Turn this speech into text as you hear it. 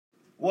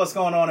What's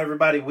going on,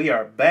 everybody? We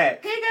are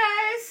back. Hey,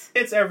 guys.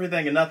 It's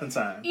Everything and Nothing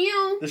time.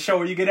 You. The show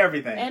where you get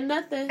everything. And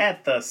nothing.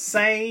 At the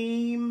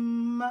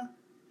same... I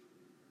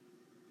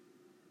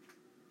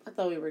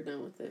thought we were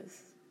done with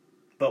this.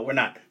 But we're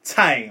not.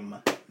 Time.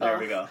 There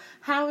we go.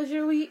 How was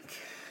your week?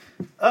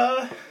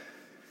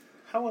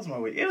 How was my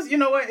week? It was, you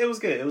know what? It was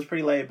good. It was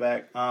pretty laid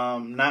back.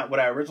 Not what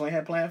I originally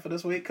had planned for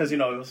this week, because, you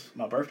know, it was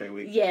my birthday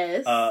week.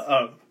 Yes.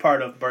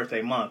 Part of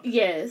birthday month.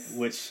 Yes.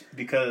 Which,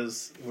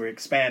 because we're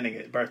expanding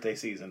it, birthday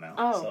season now.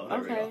 Oh, so there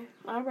we go.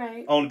 All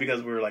right. Only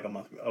because we were like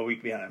a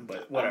week behind,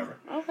 but whatever.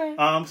 Okay.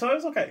 So it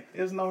was okay.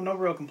 It was no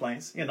real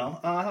complaints, you know.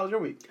 How was your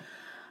week?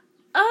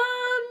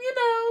 You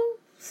know,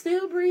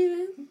 still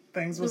breathing.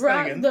 Things was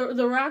thinking. thinking.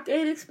 The rock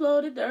ain't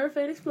exploded. The earth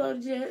ain't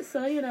exploded yet.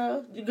 So, you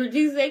know,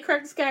 Jesus ain't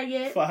cracked the sky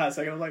yet. For a hot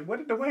second, I was like, what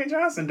did Dwayne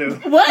Johnson do?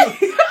 What?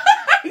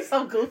 He's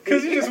so goofy.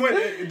 Because you just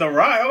went, The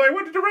Rock. I'm like,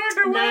 what did The Rock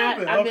do? What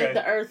happened? I meant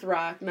the earth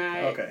rock, not...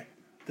 Okay.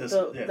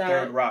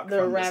 Third Rock the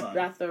from rap, the sun.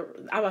 not the...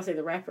 I was about to say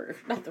the rapper.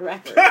 Not the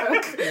rapper.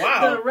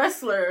 Wow. The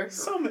wrestler.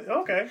 Okay. Even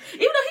though he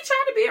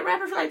tried to be a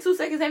rapper for like 2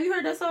 seconds. Have you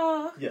heard that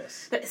song?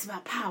 Yes. It's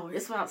about power.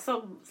 It's about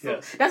some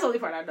yes. That's the only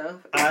part I know.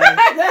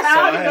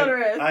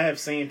 I have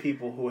seen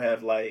people who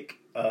have like...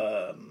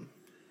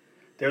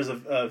 there's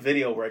a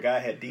video where a guy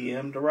had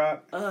DM'd The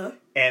Rock. Uh-huh.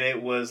 And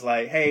it was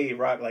like, hey,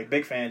 Rock, like,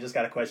 big fan, just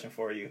got a question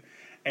for you.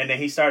 And then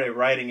he started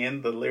writing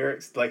in the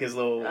lyrics, like his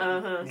little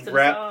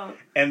rap.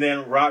 And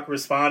then Rock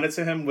responded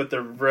to him with the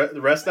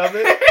rest of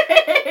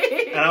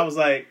it. And I was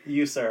like,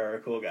 you, sir, are a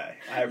cool guy.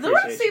 I appreciate The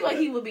Rock seemed like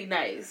he would be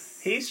nice.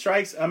 He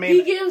strikes, I mean...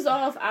 He gives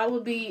off, I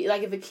would be,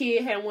 like, if a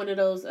kid had one of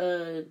those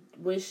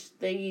wish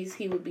thingies,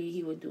 he would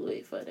do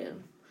it for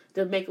them.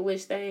 The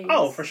Make-A-Wish things.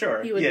 Oh, for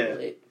sure. He would do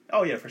it.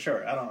 Oh, yeah, for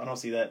sure. I don't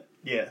see that.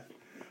 Yeah.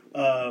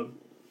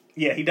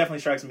 Yeah, he definitely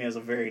strikes me as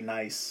a very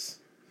nice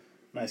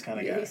kind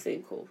of guy. He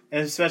seemed cool.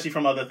 And especially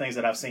from other things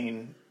that I've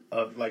seen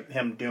of like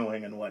him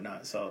doing and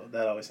whatnot. So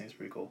that always seems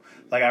pretty cool.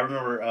 Like I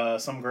remember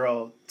some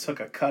girl took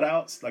a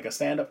cutout, like a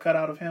stand-up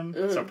cutout of him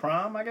to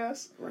prom, I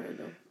guess.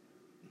 Random.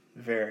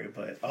 Very,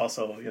 but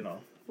also, you know.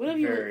 Whatever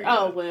very,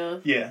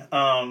 well. Yeah.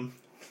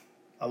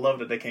 I love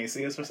that they can't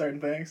see us for certain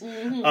things.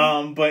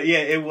 Mm-hmm. But yeah,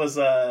 it was,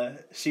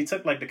 she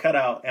took like the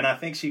cutout and I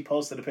think she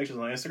posted the pictures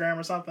on Instagram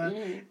or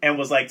something and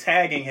was like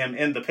tagging him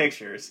in the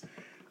pictures.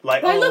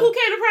 Like look who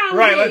came to prom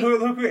right, with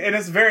me. like who, and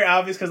it's very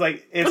obvious because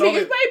like it's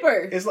it's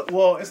paper. It's like,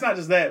 well, it's not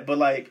just that, but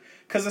like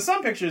because in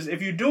some pictures,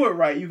 if you do it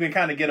right, you can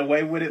kind of get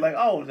away with it. Like,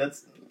 oh,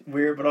 that's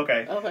weird, but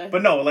okay.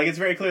 But no, like it's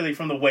very clearly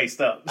from the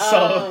waist up.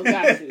 So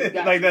got you,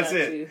 like that's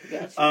it.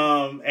 Got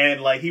you.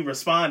 And like he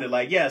responded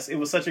like, yes, it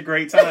was such a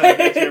great time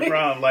at your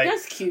prom. Like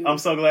that's cute. I'm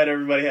so glad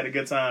everybody had a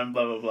good time.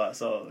 Blah blah blah.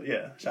 So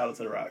yeah, shout out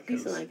to The Rock.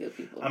 He's like good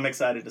people. I'm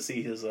excited to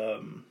see his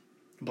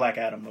Black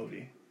Adam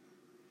movie.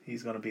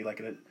 He's gonna be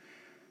like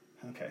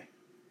okay.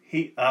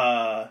 He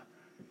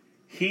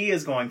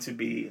is going to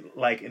be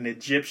like an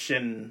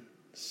Egyptian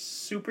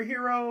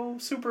superhero,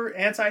 super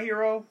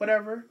anti-hero,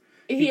 whatever.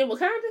 Is he in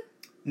Wakanda?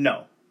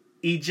 No.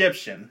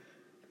 Egyptian.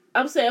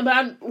 I'm saying,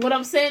 but what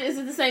I'm saying, is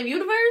it the same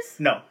universe?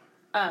 No.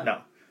 Oh.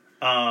 No.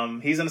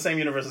 He's in the same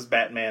universe as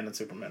Batman and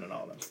Superman and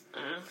all them.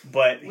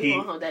 But we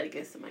won't hold that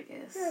against him, I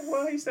guess. Yeah,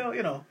 well, he still,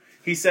 you know,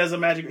 he says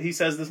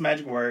this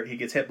magic word, he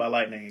gets hit by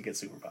lightning and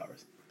gets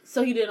superpowers.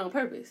 So he did it on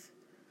purpose?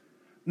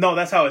 No,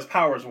 that's how his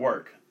powers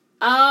work.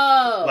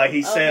 Oh, like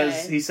he says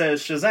Shazam. He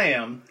says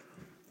Shazam.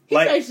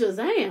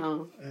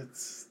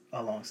 It's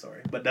a long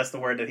story, but that's the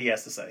word that he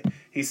has to say.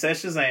 He says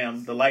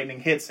Shazam. The lightning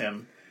hits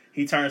him.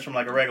 He turns from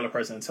like a regular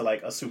person to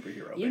like a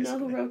superhero. You know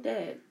who wrote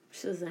that?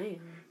 Shazam.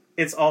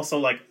 It's also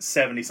like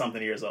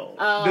 70-something years old.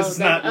 Oh, this is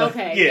not like,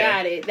 okay.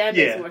 Got it. That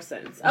makes more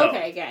sense. No.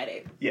 Okay, got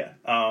it. Yeah.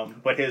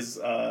 But his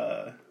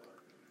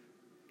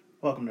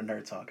welcome to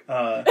Nerd Talk.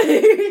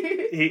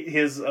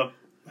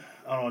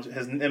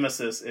 His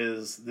nemesis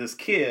is this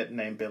kid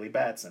named Billy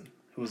Batson,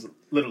 who's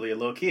literally a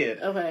little kid.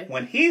 Okay.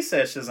 When he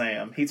says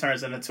Shazam,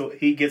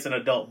 he gets an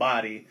adult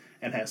body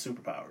and has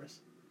superpowers.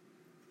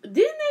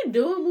 Didn't they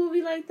do a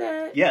movie like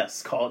that?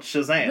 Yes, called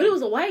Shazam. But it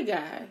was a white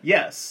guy.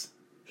 Yes.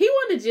 He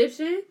wasn't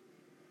Egyptian.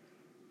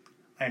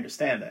 I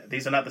understand that.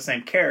 These are not the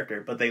same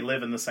character, but they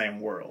live in the same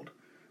world.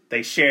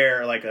 They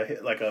share like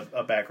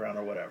a background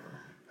or whatever.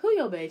 Who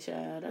your bae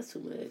child? That's too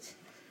much.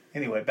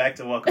 Anyway, back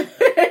to welcome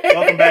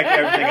back to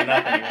Everything and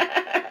Nothing.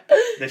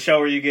 The show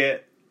where you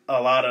get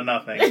a lot of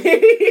nothing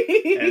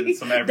and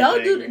some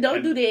everything.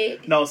 Don't do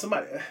that. No,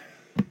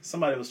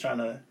 somebody was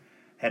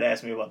had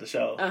asked me about the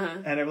show,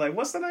 and they were like,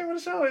 "What's the name of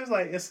the show?" It was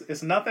like,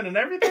 "It's nothing and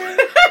everything." And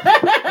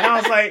I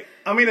was like,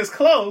 "I mean, it's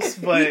close,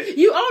 but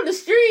you own the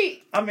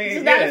street. I mean,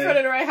 it's not in front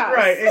of the right house,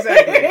 right?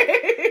 Exactly."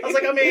 I was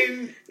like, "I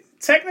mean,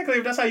 technically,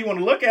 if that's how you want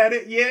to look at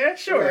it, yeah,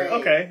 sure, right.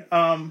 Okay."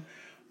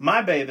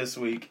 My bae this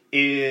week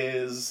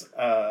is,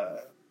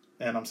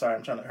 and I'm sorry,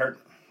 I'm trying to hurt.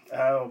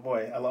 Oh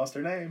boy, I lost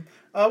her name.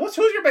 Who's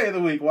your bae of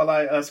the week while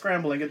I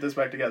scramble and get this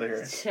back together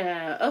here?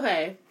 Child.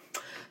 Okay.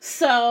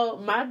 So,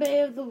 my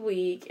bae of the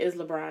week is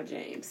LeBron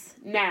James.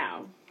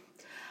 Now,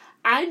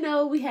 I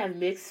know we have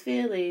mixed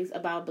feelings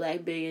about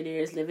black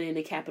billionaires living in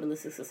a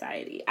capitalistic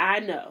society.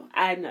 I know.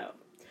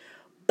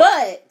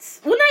 But,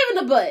 well, not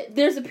even a but.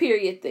 There's a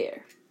period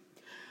there.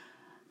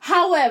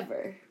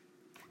 However,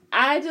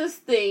 I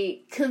just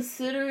think,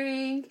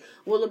 considering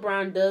what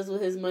LeBron does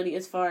with his money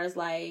as far as,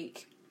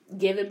 like,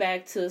 giving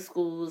back to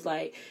schools,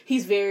 like,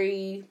 he's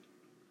very,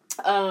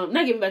 not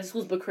giving back to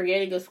schools, but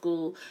creating a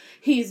school.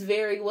 He's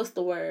very,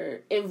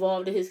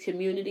 involved in his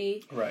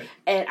community. Right.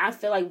 And I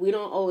feel like we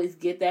don't always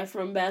get that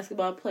from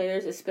basketball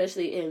players,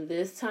 especially in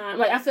this time.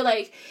 Like, I feel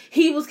like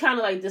he was kind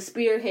of like the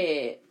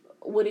spearhead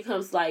when it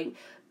comes to, like,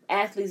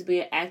 athletes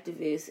being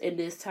activists in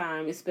this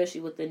time,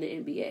 especially within the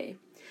NBA.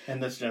 In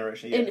this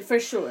generation, yeah. And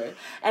for sure.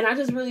 And I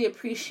just really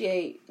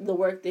appreciate the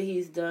work that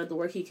he's done, the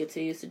work he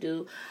continues to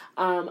do.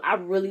 I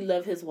really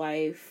love his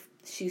wife.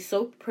 She's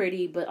so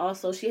pretty, but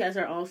also she has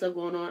her own stuff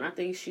going on. I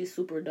think she's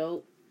super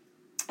dope.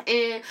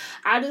 And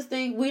I just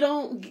think we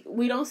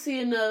don't see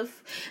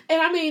enough.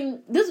 And I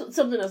mean, this is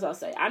something else I'll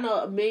say. I know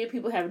a million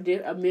people have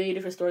a million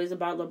different stories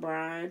about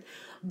LeBron,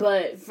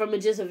 but from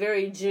just a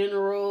very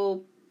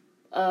general,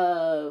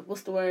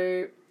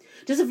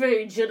 just a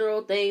very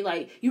general thing.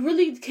 Like, you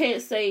really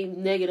can't say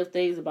negative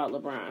things about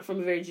LeBron from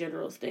a very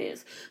general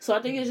stance. So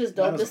I think it's just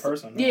dope. Not as a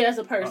person. Yeah, as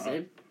a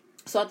person.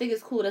 So I think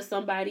it's cool that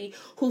somebody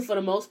who, for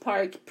the most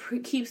part,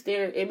 keeps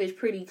their image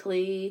pretty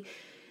clean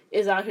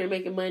is out here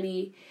making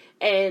money.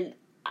 And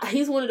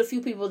he's one of the few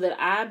people that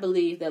I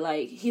believe that,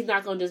 like, he's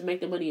not going to just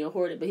make the money and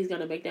hoard it, but he's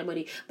going to make that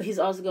money, but he's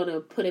also going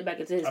to put it back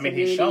into his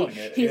community. He's showing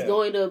it. He's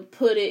going to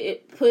put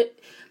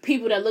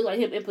people that look like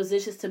him in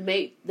positions to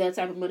make that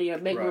type of money or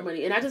make more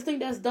money. And I just think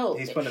that's dope.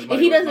 He's putting his and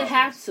money he doesn't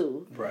have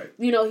to. Right.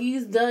 You know,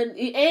 he's done,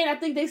 and I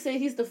think they say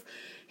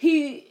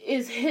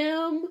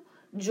him,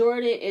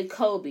 Jordan, and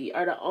Kobe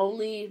are the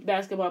only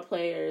basketball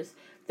players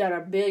that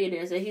are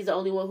billionaires, and he's the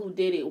only one who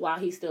did it while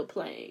he's still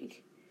playing.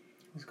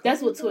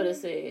 That's what Twitter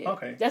said.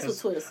 Okay. That's what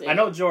Twitter said. I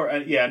know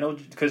Jordan. Yeah, I know,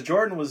 because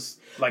Jordan was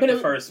like the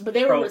first. But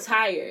they were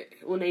retired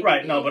when they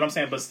right. did No, it. but I'm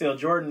saying, but still,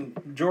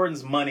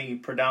 Jordan's money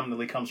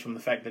predominantly comes from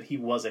the fact that he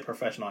was a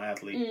professional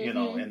athlete. Mm-hmm. You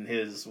know, in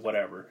his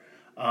whatever.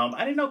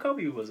 I didn't know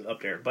Kobe was up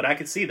there, but I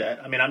could see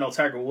that. I mean, I know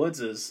Tiger Woods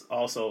is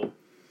also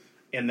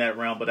in that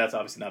realm, but that's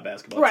obviously not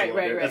basketball. Right.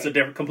 That's a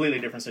completely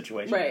different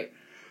situation. Right.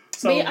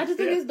 So but yeah, I just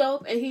think it's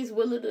dope, and he's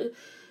willing to.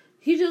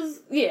 He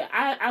just,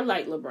 I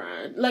like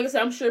LeBron. Like I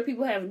said, I'm sure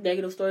people have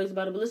negative stories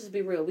about it, but let's just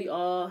be real. We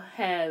are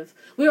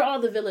all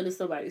the villain in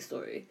somebody's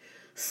story.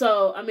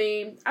 So, I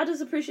mean, I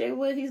just appreciate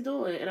what he's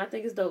doing, and I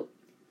think it's dope.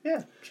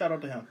 Yeah, shout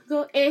out to him.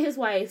 And his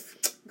wife.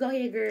 Go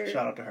ahead, girl.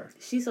 Shout out to her.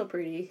 She's so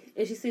pretty,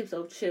 and she seems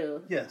so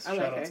chill. Yes, shout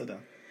out to them.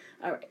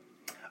 All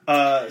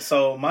right.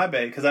 So my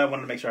bae, because I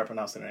wanted to make sure I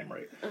pronounced her name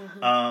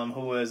right,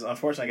 who has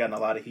unfortunately gotten a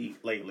lot of heat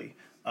lately,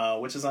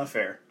 which is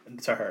unfair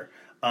to her.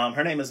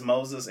 Her name is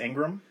Moses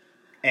Ingram.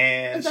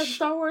 And is that the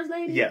Star Wars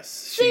lady? Yes.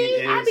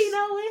 See, I be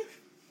knowing.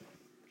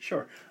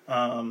 Sure.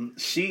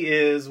 She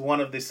is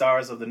one of the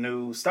stars of the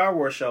new Star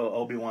Wars show,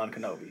 Obi-Wan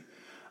Kenobi.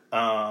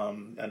 I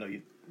know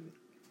you.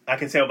 I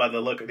can tell by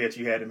the look that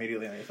you had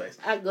immediately on your face.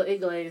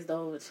 It glazed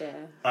over,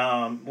 child.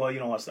 Well, you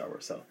don't watch Star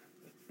Wars, so.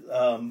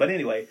 But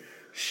anyway,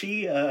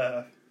 she,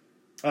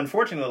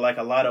 unfortunately, like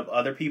a lot of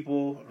other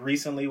people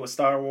recently with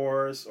Star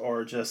Wars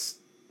or just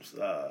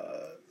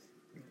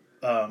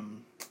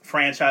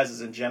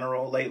franchises in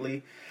general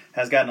lately,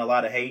 has gotten a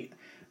lot of hate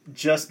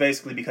just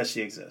basically because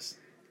she exists.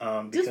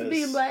 Just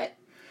being black.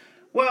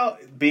 Well,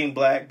 being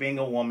black, being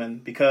a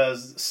woman,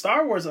 because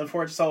Star Wars,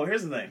 unfortunately. So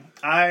here's the thing: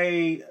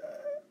 I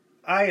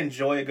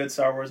enjoy a good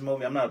Star Wars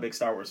movie. I'm not a big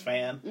Star Wars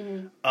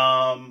fan,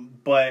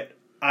 but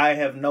I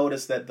have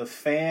noticed that the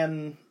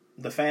fandom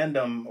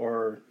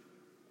or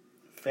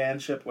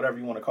fanship, whatever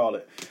you want to call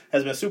it,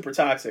 has been super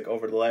toxic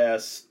over the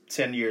last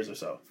 10 years or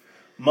so.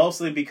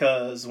 Mostly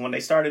because when they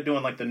started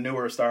doing like the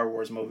newer Star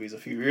Wars movies a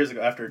few years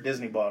ago after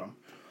Disney bought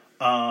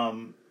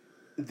them,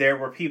 there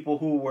were people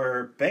who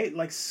were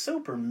like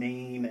super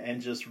mean and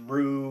just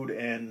rude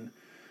and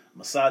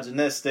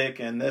misogynistic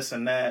and this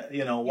and that.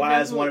 You know,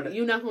 why is one of the...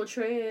 You're not going to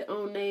tread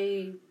on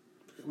a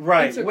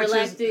intergalactic which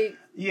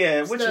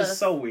stuff. Is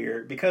so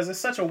weird because it's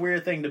such a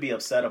weird thing to be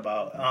upset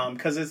about.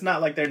 Because it's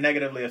not like they're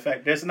negatively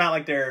affected. It's not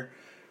like they're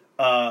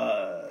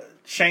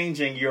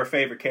changing your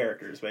favorite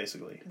characters,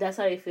 basically. That's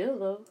how they feel,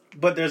 though.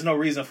 But there's no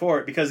reason for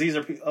it because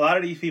a lot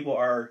of these people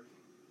are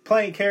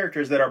playing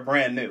characters that are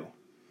brand new.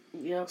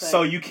 Yeah, okay.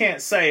 So you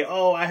can't say,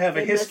 "Oh, I have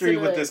a history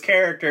with this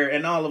character,"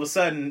 and all of a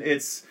sudden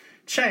it's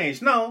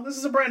changed. No, this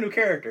is a brand new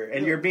character,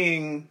 and you're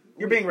being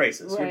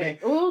racist. Right.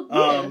 You're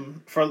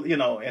being for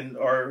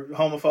or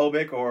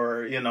homophobic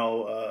or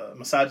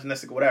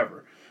misogynistic,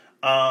 whatever.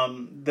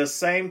 The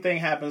same thing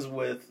happens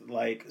with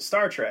like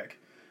Star Trek.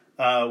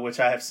 Which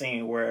I have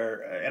seen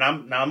and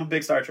I'm a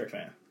big Star Trek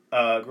fan.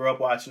 Grew up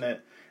watching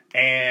it.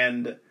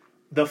 And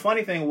the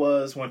funny thing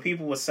was when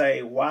people would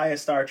say, why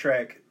is Star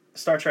Trek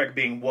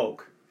being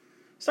woke?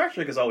 Star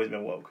Trek has always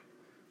been woke.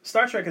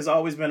 Star Trek has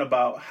always been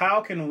about how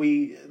can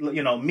we,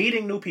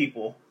 meeting new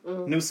people,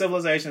 new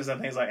civilizations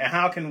and things like that, and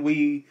how can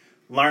we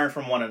learn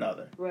from one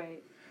another?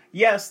 Right.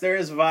 yes, there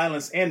is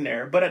violence in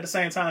there, but at the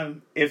same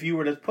time, if you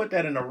were to put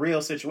that in a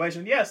real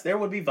situation, yes, there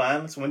would be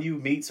violence when you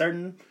meet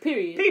certain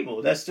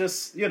people. That's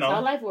just, That's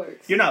how life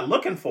works. You're not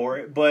looking for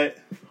it, but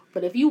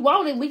if you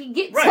want it, we can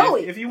get to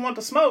it. If you want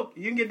the smoke,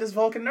 you can get this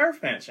Vulcan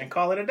nerve pinch and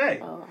call it a day.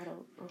 Oh, I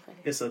don't. Okay.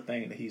 It's a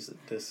thing that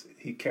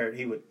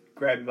he would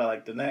grab you by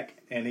like the neck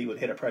and he would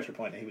hit a pressure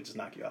point and he would just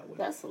knock you out with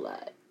it. That's a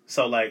lot.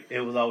 So like it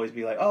would always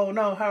be like, oh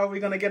no, how are we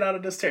gonna get out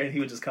of this tear? And he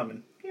would just come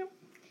in.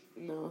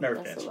 No, nerve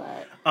that's pinch.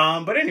 a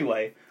lot. But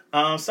anyway,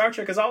 Star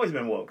Trek has always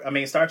been woke. I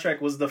mean, Star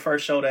Trek was the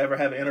first show to ever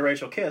have an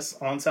interracial kiss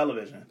on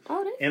television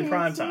in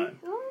prime time.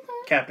 Oh, okay.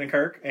 Captain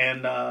Kirk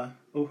and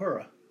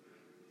Uhura.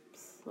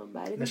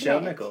 Somebody who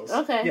Nichelle black. Nichols.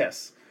 Okay.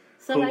 Yes.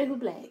 Somebody who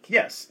black.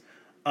 Yes.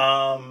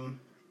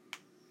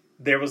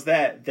 There was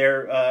that.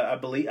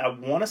 I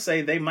want to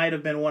say they might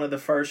have been one of the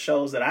first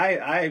shows that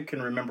I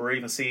can remember or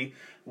even see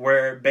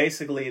where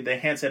basically they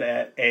hinted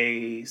at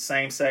a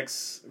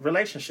same-sex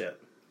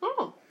relationship.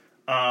 Oh.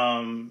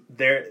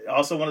 They're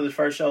also one of the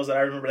first shows that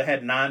I remember that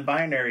had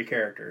non-binary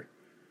character.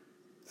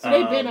 So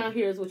they've been out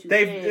here, is what you're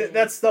saying.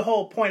 That's the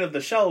whole point of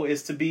the show,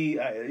 is to be,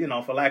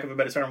 for lack of a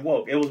better term,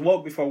 woke. It was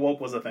woke before woke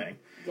was a thing.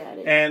 Got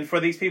it. And for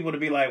these people to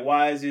be like,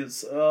 why is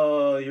it,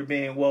 you're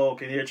being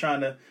woke and you're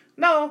trying to...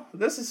 No,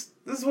 this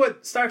is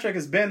what Star Trek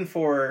has been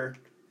for,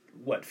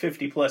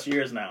 50 plus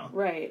years now.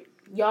 Right.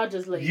 Y'all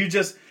just like... You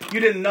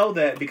didn't know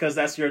that because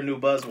that's your new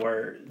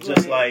buzzword.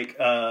 Just like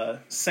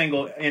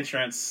single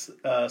entrance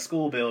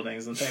school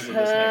buildings and things of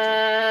this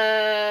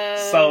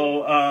nature.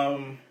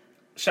 So,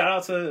 shout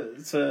out to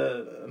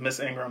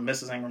Mrs.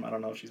 Ingram. I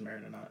don't know if she's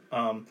married or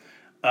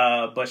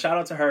not. But shout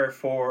out to her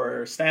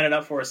for standing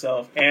up for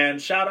herself.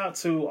 And shout out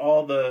to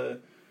all the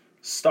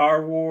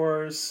Star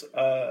Wars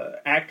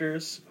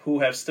actors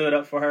who have stood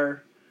up for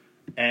her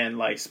and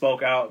like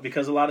spoke out,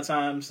 because a lot of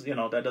times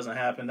that doesn't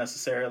happen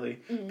necessarily.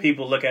 Mm-hmm.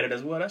 People look at it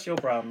as, well, that's your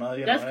problem,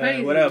 that's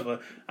crazy. Whatever.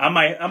 I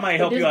might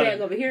help you out. This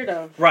bag over here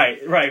though. Right.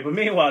 But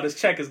meanwhile, this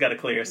check has got to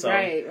clear. So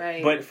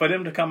right. But for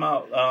them to come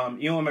out,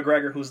 Ewan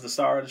McGregor, who's the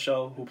star of the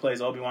show, who plays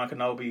Obi-Wan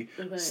Kenobi,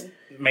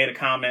 made a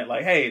comment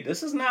like, "Hey,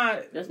 this is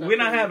we're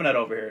not having that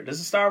over here. This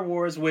is Star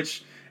Wars,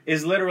 which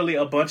is literally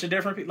a bunch of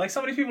different people. Like,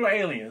 some of these people are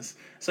aliens.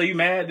 So you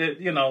mad that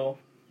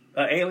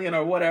an alien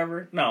or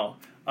whatever? No."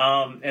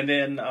 And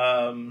then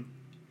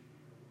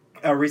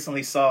I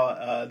recently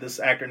saw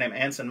this actor named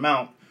Anson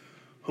Mount,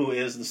 who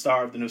is the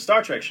star of the new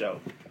Star Trek show,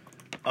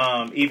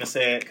 even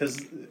said,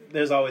 because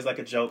there's always like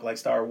a joke like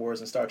Star Wars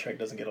and Star Trek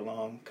doesn't get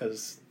along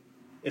because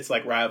it's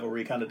like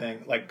rivalry kind of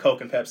thing, like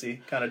Coke and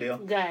Pepsi kind of deal.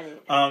 Got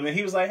it. And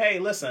he was like, hey,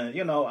 listen,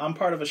 I'm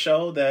part of a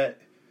show that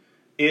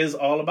is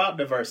all about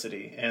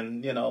diversity,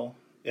 and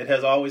it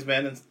has always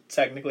been, and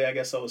technically, I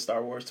guess so is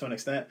Star Wars to an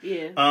extent.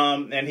 Yeah.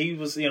 And he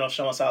was,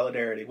 showing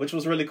solidarity, which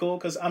was really cool,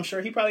 because I'm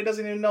sure he probably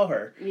doesn't even know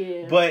her.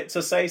 Yeah. But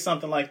to say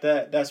something like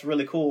that, that's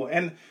really cool.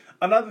 And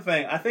another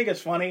thing, I think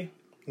it's funny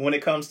when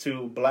it comes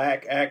to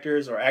black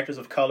actors or actors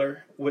of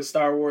color with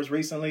Star Wars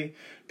recently,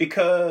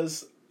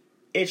 because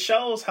it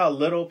shows how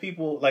little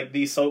people, like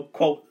these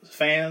so-quote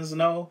fans,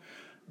 know.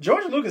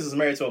 George Lucas is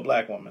married to a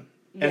black woman,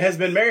 and has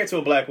been married to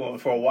a black woman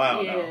for a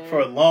while now, for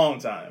a long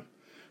time.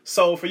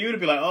 So for you to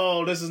be like,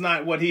 oh, this is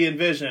not what he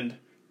envisioned,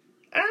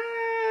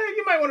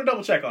 you might want to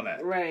double check on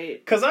that. Right.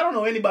 Because I don't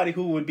know anybody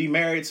who would be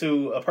married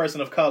to a person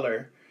of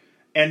color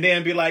and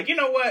then be like, you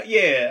know what?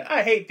 Yeah,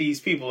 I hate these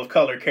people of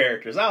color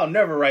characters. I'll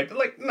never write.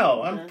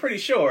 No, I'm pretty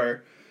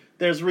sure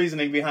there's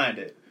reasoning behind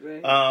it.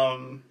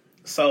 Right.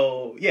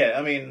 So, yeah,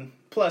 I mean,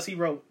 plus he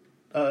wrote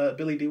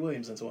Billy D.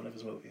 Williams into one of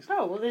his movies.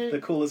 Oh, well then.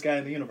 The coolest guy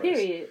in the universe.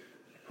 Period.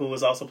 Who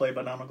was also played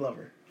by Donald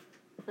Glover.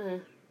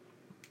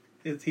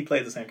 He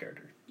played the same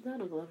character.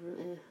 Donald Glover,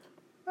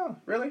 Oh,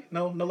 really?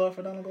 No love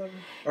for Donald Glover?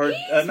 Or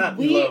not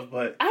weird. Love,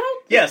 but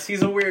yes,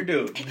 he's a weird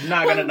dude.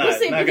 Not gonna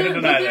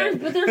deny that.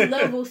 But there's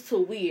levels to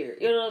weird.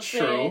 You know what I'm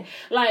saying?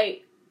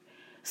 Like,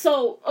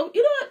 so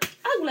you know what?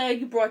 I'm glad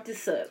you brought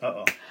this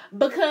up.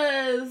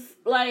 Because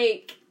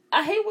like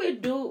I hate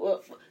when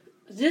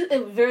just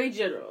very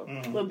general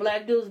when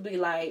black dudes be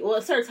like, well,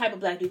 a certain type of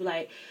black dude be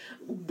like,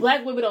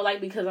 black women don't like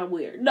me because I'm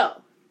weird.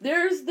 No.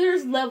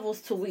 There's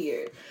levels to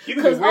weird.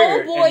 Because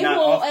old boy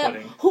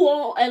who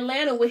on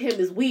Atlanta with him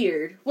is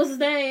weird. What's his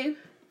name?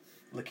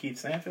 Lakeith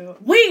Stanfield?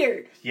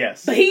 Weird.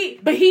 Yes. But he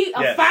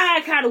a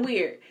fine kind of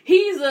weird.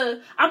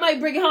 I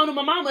might bring it home to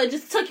my mama and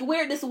just tuck your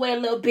weirdness away a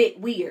little bit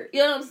weird. You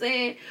know what I'm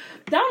saying?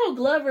 Donald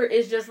Glover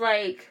is just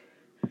like,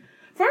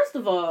 first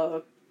of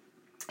all,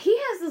 he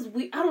has this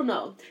weird, I don't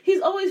know.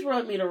 He's always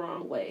rubbed me the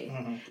wrong way.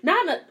 Mm-hmm.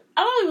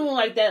 I don't even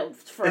like that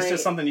phrase. It's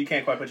just something you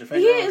can't quite put your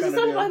finger on. Yeah, it's just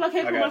something like I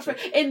can't put my finger.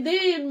 And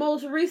then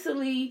most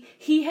recently,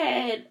 he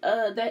had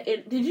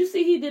did you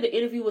see he did an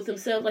interview with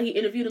himself? Like he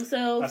interviewed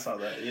himself. I saw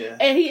that. Yeah.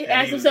 And he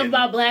asked himself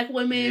about black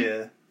women.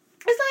 Yeah.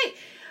 It's like,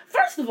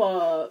 first of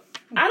all,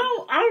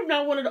 I'm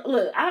not one of the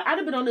look. I'd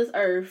have been on this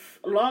earth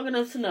long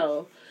enough to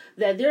know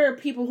that there are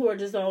people who are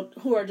just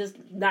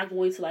not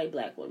going to like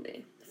black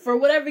women for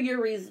whatever your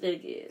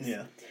reasoning is.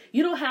 Yeah.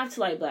 You don't have to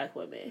like black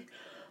women.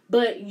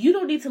 But you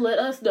don't need to let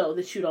us know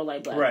that you don't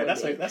like black women.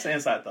 Right, that's an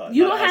inside thought.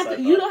 You don't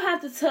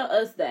have to tell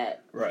us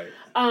that. Right.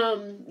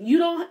 You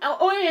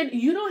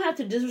don't have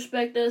to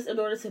disrespect us in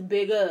order to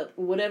big up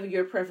whatever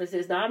your preference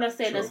is. Now, I'm not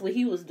saying that's what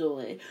he was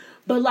doing,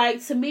 but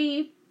like to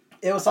me,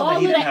 it was something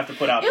he didn't have to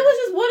put out. It was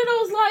just one of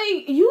those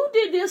like, you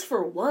did this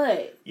for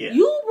what? Yeah.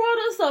 You brought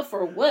us up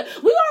for what?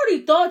 We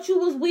already thought you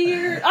was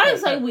weird. I didn't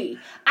say we.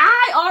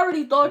 I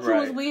already thought you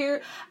was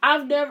weird.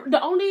 The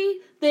only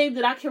thing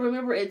that I can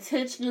remember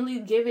intentionally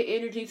giving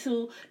energy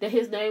to that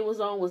his name was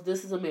on was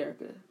 "This Is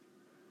America."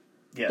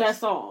 Yes. That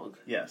song.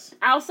 Yes.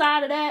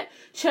 Outside of that,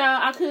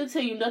 child, I couldn't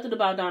tell you nothing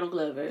about Donald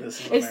Glover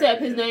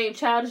except his name,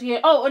 Childish Gambino.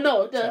 Oh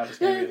no,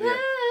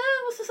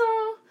 what's the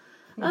song?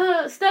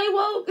 Stay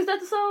Woke, is that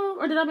the song?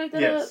 Or did I make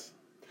that up?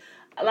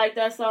 I like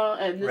that song.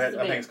 And I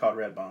think it's called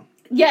Redbone.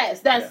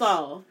 Yes, that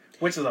song.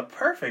 Which is a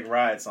perfect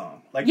ride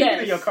song. Like, you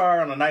get in your car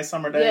on a nice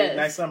summer day,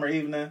 nice summer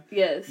evening.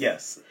 Yes.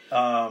 Yes.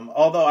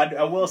 Although,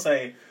 I will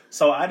say,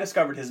 so I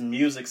discovered his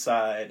music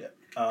side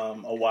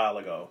a while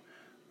ago.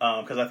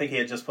 Because I think he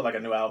had just put, like, a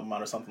new album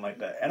on or something like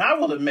that. And I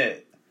will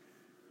admit,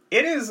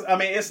 it is, I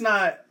mean, it's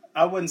not,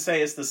 I wouldn't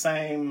say it's the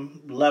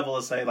same level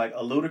as, say, like,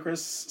 a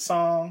Ludacris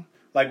song.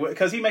 Like,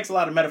 because he makes a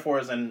lot of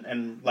metaphors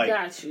and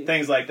like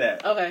things like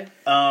that. Okay.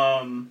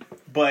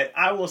 But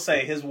I will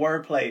say his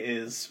wordplay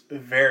is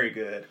very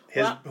good.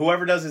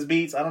 Whoever does his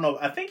beats, I don't know.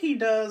 I think he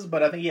does,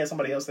 but I think he has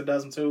somebody else that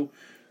does them too.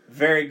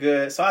 Very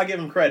good. So I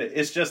give him credit.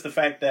 It's just the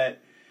fact that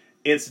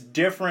it's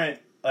different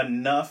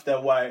enough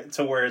to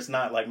where it's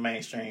not like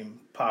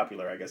mainstream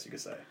popular, I guess you could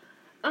say.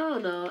 I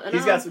don't know. And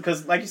he's got,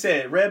 because like you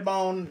said,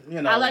 Redbone,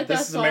 you know, I like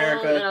This Is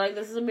America. And I like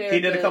This Is America.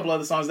 He did a couple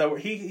other songs that were,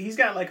 he's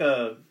got like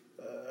a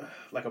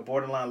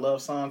borderline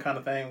love song kind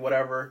of thing,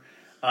 whatever.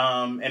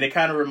 And it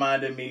kind of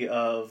reminded me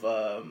of,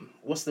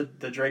 what's the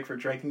Drake for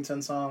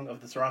Drakington song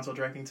of the Toronto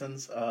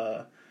Drakingtons?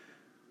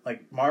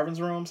 Like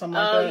Marvin's Room, something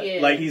like that.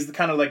 Yeah. Like he's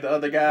kind of like the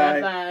other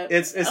guy.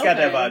 It's got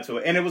that vibe to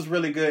it. And it was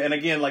really good. And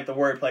again, like the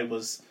wordplay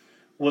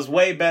was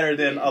way better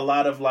than a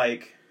lot of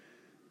like,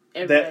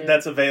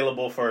 that's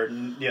available for,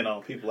 you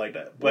know, people like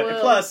that. But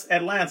plus,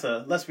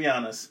 Atlanta, let's be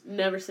honest.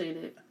 Never seen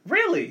it.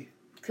 Really?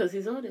 Because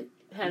he's on it.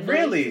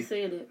 Really?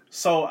 Seen it.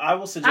 So I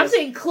will suggest. I've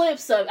seen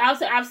clips of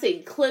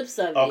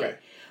it. Okay.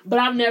 But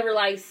I've never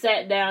like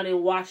sat down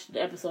and watched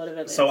the episode of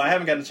Atlanta. So I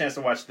haven't gotten a chance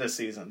to watch this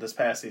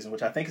past season,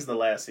 which I think is the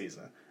last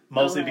season.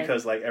 Mostly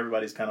because like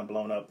everybody's kind of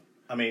blown up.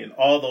 I mean,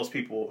 all those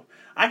people.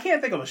 I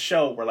can't think of a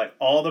show where like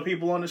all the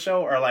people on the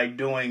show are like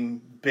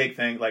doing big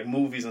things, like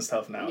movies and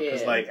stuff now.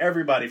 Because like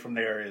everybody from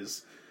there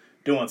is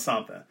doing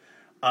something.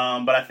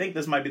 But I think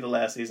this might be the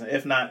last season.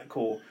 If not,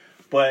 cool.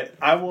 But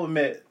I will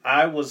admit,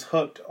 I was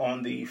hooked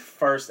on the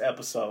first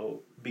episode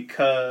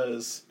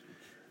because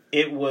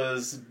it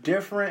was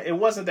different. It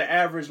wasn't the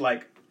average,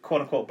 like,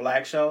 quote-unquote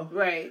black show.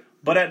 Right.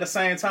 But at the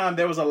same time,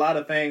 there was a lot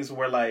of things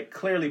where, like,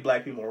 clearly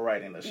black people were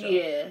writing the show.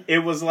 Yeah. It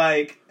was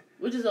like...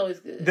 Which is always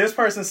good. This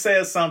person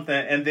says something,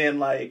 and then,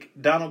 like,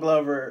 not Donald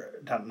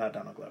Glover,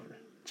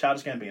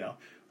 Childish Gambino,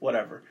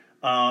 whatever,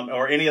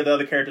 or any of the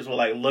other characters will,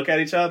 like, look at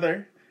each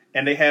other,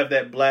 and they have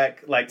that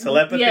black, like,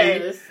 telepathy.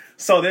 Yes.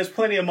 So there's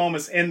plenty of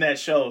moments in that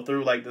show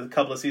through like the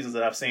couple of seasons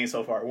that I've seen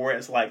so far where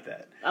it's like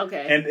that.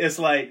 Okay. And it's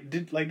like,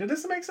 did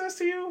this make sense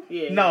to you?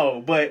 Yeah.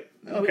 No, but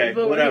okay,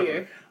 but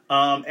whatever.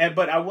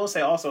 But I will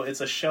say also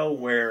it's a show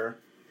where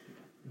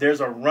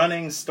there's a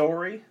running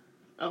story.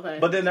 Okay.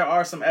 But then there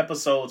are some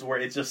episodes where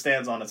it just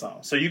stands on its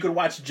own. So you could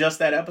watch just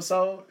that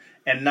episode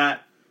and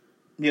not,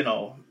 you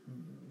know,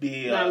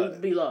 be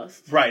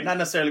lost. Right, not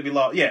necessarily be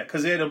lost. Yeah,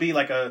 because it'll be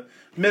like a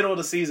middle of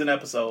the season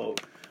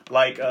episode.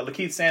 Like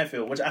Lakeith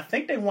Stanfield, which I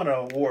think they won an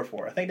award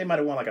for. I think they might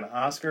have won like an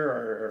Oscar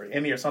or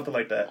Emmy or something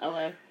like that.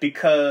 Okay.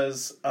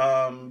 Because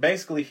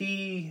basically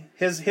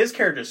his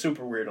character is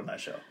super weird on that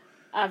show.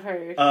 I've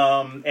heard.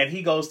 And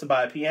he goes to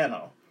buy a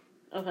piano.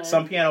 Okay.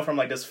 Some piano from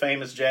like this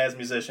famous jazz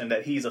musician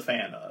that he's a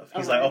fan of.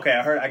 He's like, okay,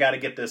 I got to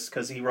get this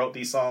because he wrote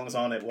these songs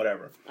on it,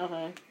 whatever.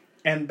 Okay.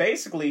 And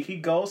basically he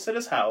goes to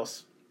this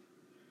house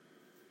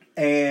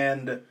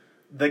and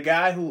the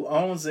guy who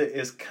owns it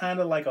is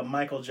kind of like a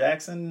Michael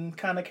Jackson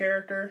kind of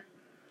character.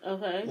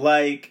 Okay.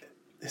 Like,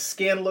 his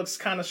skin looks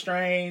kind of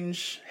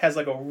strange, has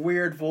like a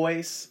weird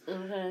voice.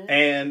 Okay.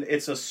 And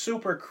it's a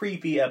super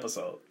creepy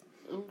episode.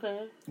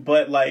 Okay.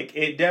 But, like,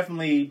 it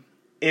definitely,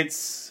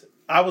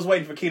 I was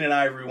waiting for Keenen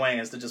Ivory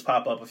Wayans to just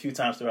pop up a few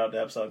times throughout the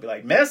episode and be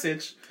like,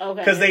 message. Okay.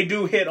 Because they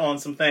do hit on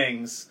some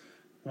things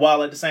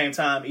while at the same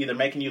time either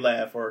making you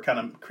laugh or kind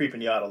of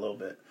creeping you out a little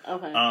bit.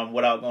 Okay.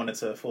 Without going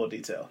into full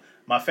detail.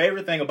 My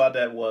favorite thing about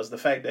that was the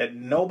fact that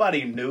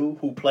nobody knew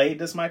who played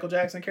this Michael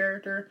Jackson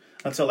character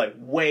until like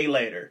way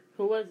later.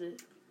 Who was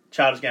it?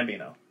 Childish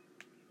Gambino.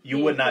 You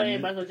would not know.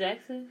 Michael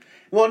Jackson?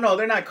 Well, no,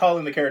 they're not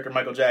calling the character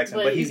Michael Jackson,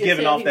 but he's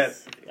giving off that.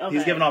 Okay.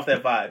 He's giving off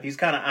that vibe. He's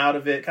kind of out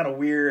of it, kind of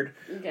weird.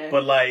 Okay.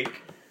 But like,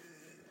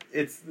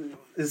 it's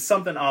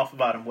something off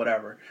about him,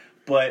 whatever.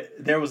 But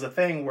there was a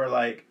thing where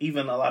like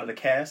even a lot of the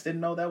cast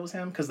didn't know that was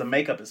him because the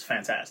makeup is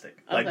fantastic.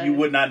 Like you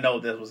would not know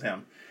this was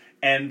him.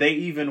 And they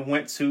even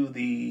went to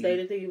the... They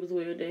didn't think it was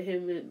weird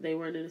that they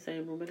weren't in the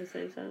same room at the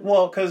same time?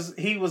 Well, because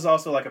he was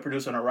also like a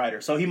producer and a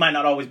writer, so he might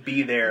not always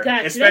be there,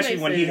 Gotcha, especially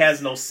when sense. he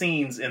has no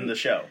scenes in the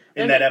show,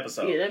 in that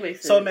episode. Yeah, that makes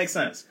sense. So it makes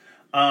sense.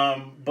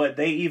 But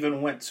they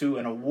even went to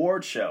an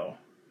award show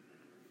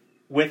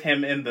with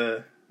him in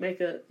the...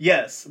 Makeup.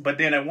 Yes, but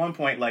then at one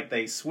point, like,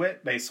 they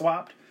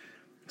swapped.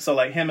 So,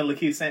 like, him and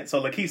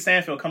Lakeith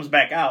Stanfield comes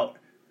back out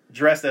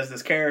dressed as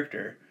this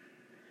character.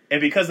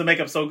 And because the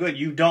makeup's so good,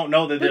 you don't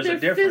know that there's a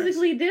difference. They're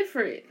physically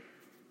different.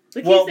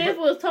 Lakeith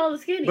Stanfield is tall and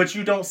skinny. But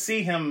you don't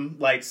see him,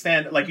 like,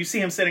 you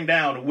see him sitting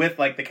down with,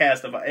 like, the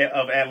cast of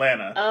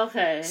Atlanta.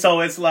 Okay.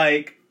 So it's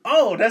like,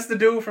 oh, that's the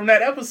dude from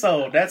that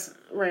episode. That's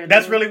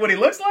really what he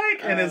looks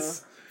like? And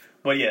it's...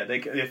 But yeah,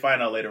 they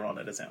find out later on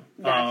that it's him.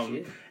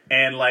 Gotcha.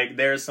 And, like,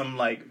 there's some,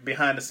 like,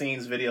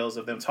 behind-the-scenes videos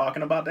of them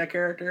talking about that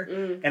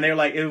character. And they're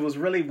like, it was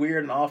really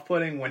weird and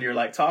off-putting when you're,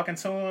 like, talking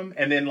to him.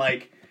 And then,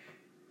 like,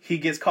 he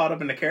gets caught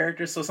up in the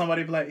character. So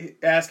somebody, like,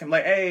 ask him,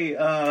 like, hey,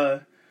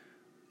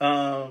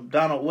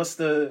 Donald,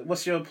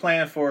 what's your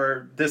plan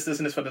for this,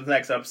 and this for the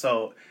next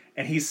episode?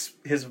 And his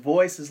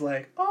voice is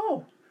like,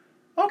 oh,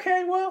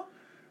 okay, well,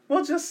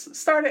 we'll just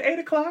start at 8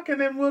 o'clock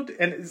and then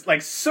and it's,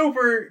 like,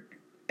 super...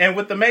 And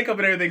with the makeup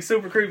and everything,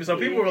 super creepy. So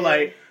people were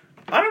like,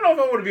 I don't know if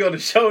I want to be on the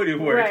show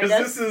anymore. Because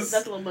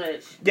that's a little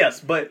much. Yes,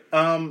 but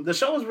the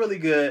show is really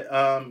good.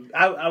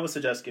 I would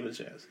suggest give it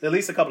a chance. At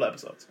least a couple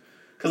episodes.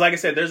 Because like I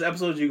said, there's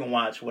episodes you can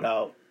watch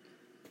without,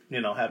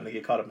 having to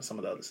get caught up in some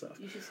of the other stuff.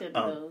 You should send me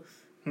those.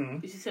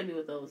 You should send me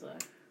what those are.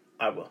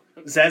 I will.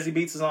 Okay. Zazie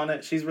Beetz is on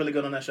it. She's really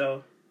good on that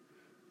show.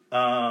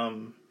 I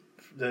know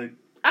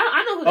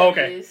who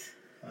that is.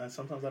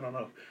 Sometimes I don't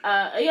know.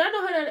 Yeah, I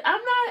know her.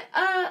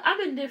 I'm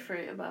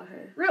indifferent about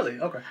her. Really?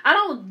 Okay. I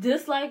don't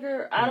dislike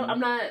her. I don't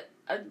know.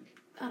 Okay.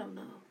 I don't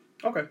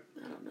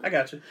know. I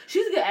got you.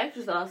 She's a good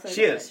actress, though. I'll say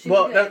she is. She's a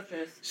good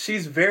actress.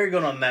 She's very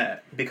good on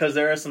that because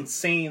there are some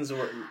scenes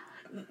where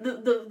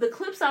the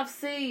clips I've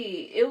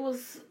seen, it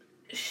was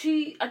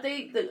I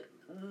think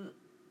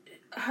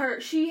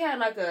she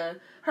had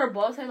her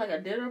boss had like a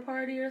dinner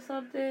party or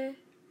something.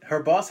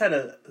 Her boss had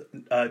a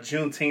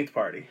Juneteenth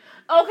party.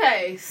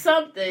 Okay,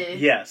 something.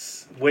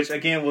 Yes, which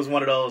again was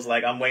one of those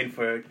like I'm waiting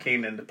for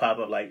Kanan to pop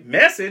up like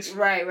message.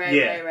 Right.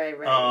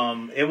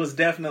 It was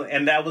definitely,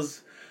 and that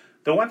was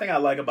the one thing I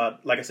like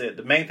about, like I said,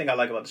 the main thing I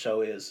like about the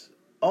show is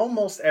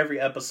almost every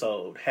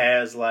episode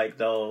has like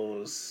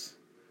those.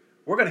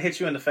 We're gonna hit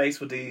you in the face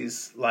with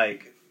these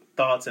like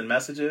thoughts and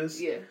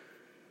messages. Yeah.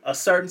 A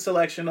certain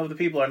selection of the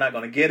people are not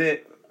gonna get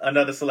it.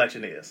 Another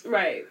selection is.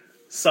 Right.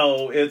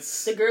 So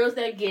it's... The girls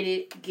that get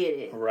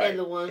it. Right. And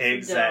the ones who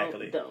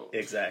don't.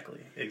 Exactly.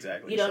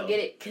 You don't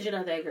get it because you're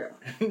not that girl.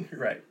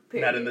 Right.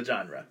 Period. Not in the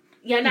genre.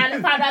 You're not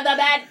in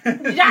that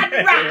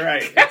genre.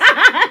 Right.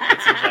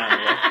 It's a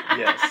genre.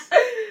 Yes.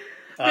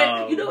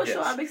 But you know what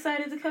show I'm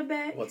excited to come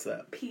back? What's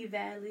that?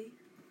 P-Valley.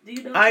 Do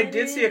you know I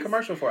did see a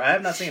commercial for it. I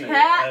have not seen it.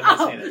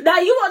 Now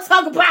you want to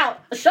talk about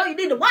a show you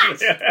need to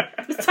watch.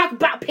 Let's talk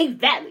about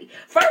P-Valley.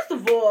 First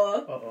of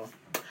all...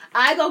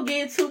 I ain't gonna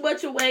give too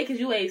much away because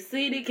you ain't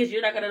seen it because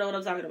you're not gonna know what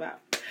I'm talking about.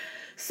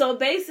 So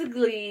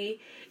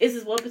basically, it's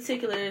this one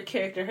particular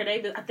character. Her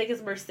name is, I think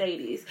it's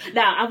Mercedes.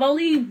 Now, I've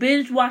only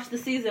binge watched the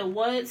season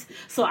once,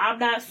 so I'm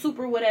not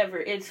super whatever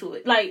into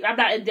it. Like, I'm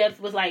not in depth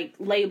with like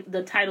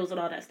the titles and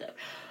all that stuff.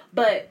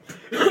 But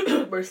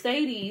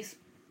Mercedes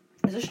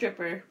is a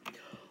stripper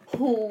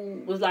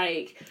who was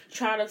like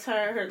trying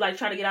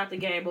to get out the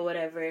game or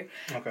whatever.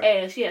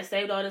 Okay. And she had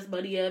saved all this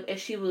money up, and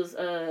she was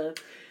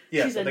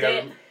Yes,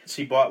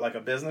 she bought like a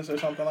business or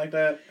something like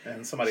that,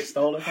 and somebody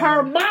stole it from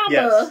her. Mama,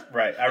 yes,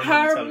 right. I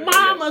remember her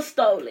mama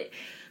stole it.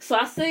 So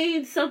I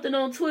seen something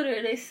on Twitter,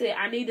 and they said,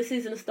 I need the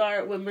season to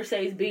start with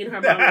Mercedes beating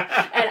her mama,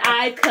 and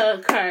I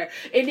concur.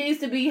 It needs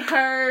to be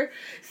her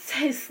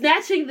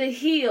snatching the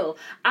heel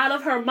out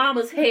of her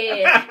mama's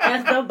head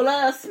as the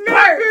blood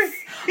spurts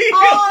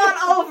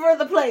all over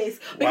the place.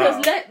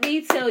 Because let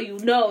me tell you,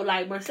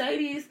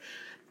 Mercedes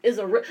is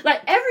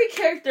every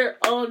character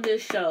on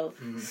this show,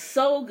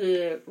 so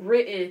good,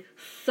 written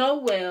so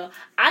well.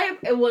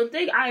 And one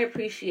thing I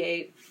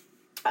appreciate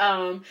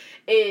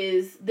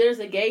is there's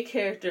a gay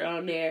character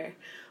on there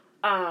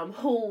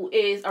who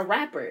is a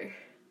rapper.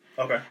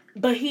 Okay.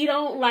 But he's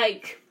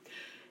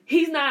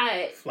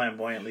not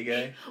flamboyantly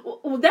gay.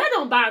 Well, that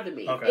don't bother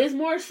me. Okay. It's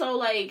more so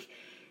like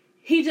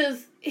he's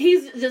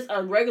just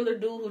a regular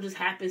dude who just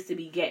happens to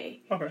be gay.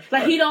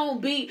 Okay. He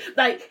don't be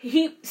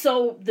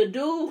so the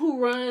dude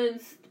who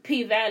runs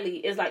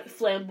P-Valley is like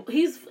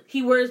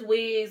he wears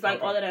wigs,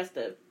 all of that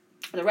stuff.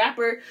 The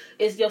rapper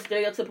is your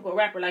stereotypical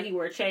rapper, he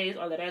wears chains,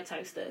 all of that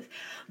type stuff.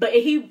 But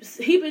he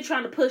been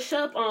trying to push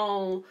up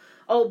on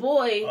old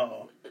boy.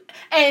 Uh-oh.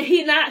 And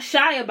he not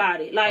shy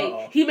about it.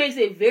 He makes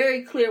it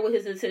very clear what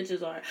his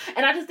intentions are.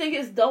 And I just think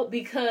it's dope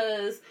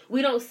because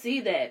we don't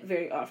see that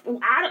very often.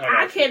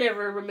 I can't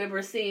ever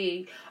remember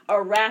seeing a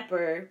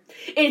rapper.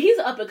 And he's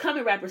an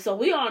up-and-coming rapper, so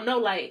we all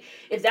know,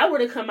 if that were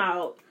to come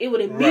out, it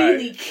would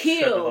immediately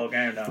kill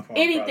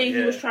anything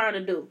he was trying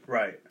to do.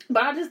 Right.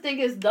 But I just think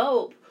it's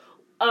dope.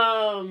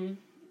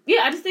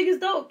 yeah, I just think it's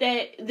dope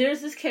that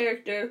there's this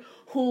character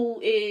who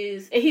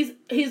is, and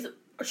he's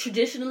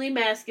traditionally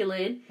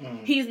masculine.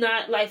 He's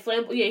not like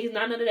flamboyant. Yeah, he's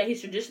not none of that.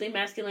 He's traditionally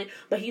masculine,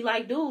 but he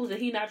like dudes, and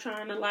he not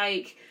trying to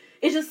like.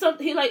 It's just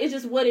something he like. It's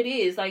just what it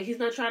is. Like he's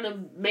not trying to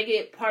make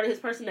it part of his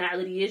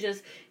personality. It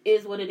just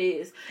is what it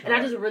is. And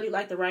I just really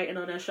like the writing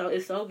on that show.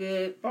 It's so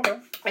good. Okay.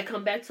 I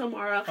come back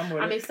tomorrow.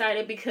 I'm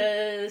excited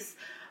because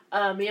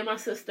me and my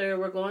sister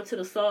we're going to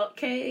the Salt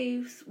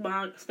Caves.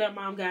 My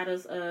stepmom got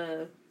us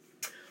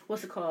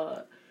what's it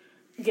called?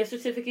 Gift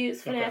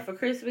certificates for that for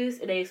Christmas,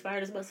 and they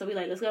expired this month, so we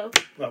like, let's go.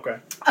 Okay.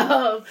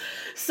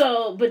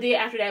 So, but then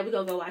after that, we're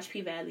gonna go watch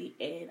P-Valley,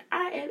 and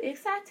I am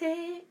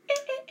excited.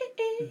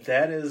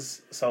 That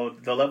is, so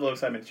the level of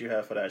excitement that you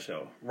have for that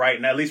show, right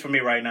now, at least for me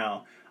right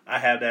now, I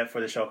have that for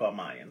the show called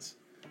Mayans.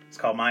 It's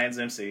called Mayans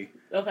MC.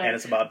 Okay. And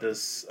it's about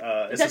this,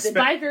 it's a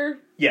biker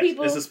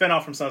people? Yes, it's a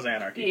spinoff from Sons of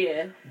Anarchy.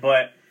 Yeah.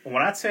 But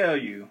when I tell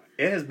you,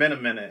 it has been a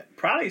minute,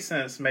 probably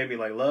since maybe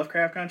like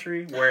Lovecraft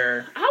Country,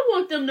 where I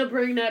want them to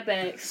bring that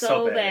back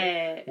so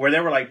bad. Where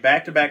there were like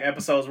back-to-back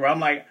episodes where I'm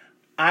like,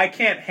 I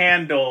can't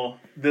handle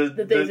the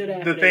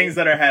things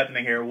that are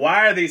happening here.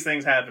 Why are these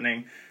things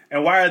happening?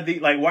 And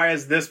why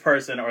is this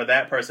person or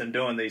that person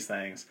doing these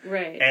things?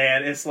 Right.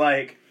 And it's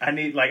like,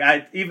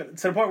 I even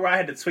to the point where I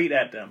had to tweet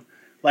at them.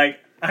 Like,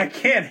 I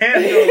can't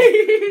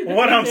handle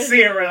what I'm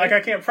seeing, right? Like,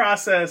 I can't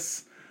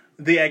process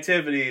the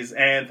activities,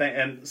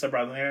 and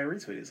surprisingly, I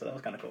retweeted, so that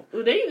was kind of cool.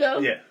 Well, there you go.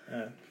 Yeah.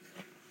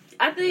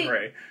 I think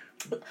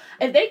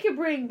if they could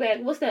bring back,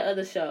 what's that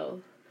other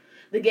show?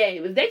 The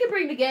Game. If they could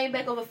bring The Game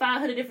back over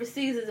 500 different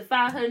seasons and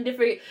 500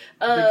 different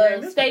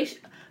stations.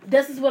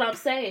 This is what I'm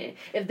saying.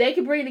 If they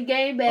could bring The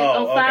Game back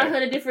on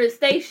 500 different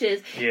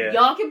stations,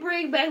 y'all can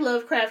bring back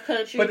Lovecraft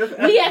Country.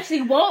 We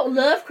actually want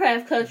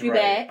Lovecraft Country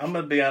back. I'm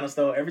going to be honest,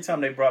 though. Every time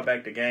they brought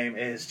back The Game,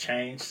 it has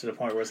changed to the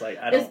point where it's like,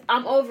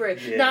 I'm over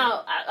it. Yeah.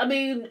 Now, I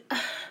mean,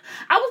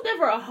 I was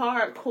never a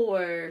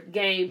hardcore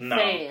Game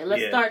fan.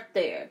 Let's start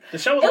there. The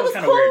show was always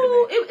kind of weird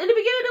to me. In the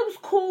beginning, it was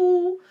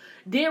cool.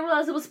 Didn't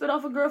realize it was spit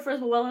off of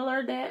Girlfriends, but well, I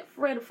learned that.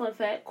 Random fun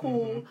fact.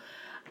 Cool.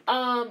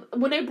 Mm-hmm.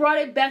 When they brought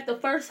it back the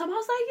first time, I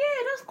was like,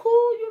 yeah, that's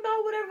cool,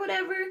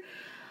 whatever.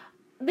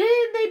 Then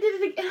they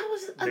did it again. I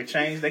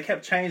was they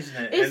kept changing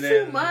it. It's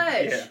too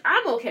much. Yeah.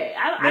 I'm okay.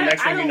 The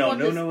next thing you know,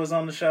 Nunu was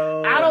on the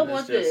show. I don't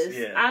want this.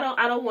 Yeah.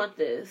 I don't want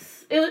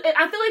this. I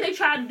feel like they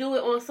tried to do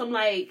it on some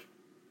like,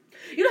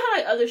 you know how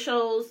like other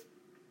shows.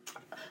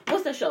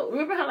 What's that show?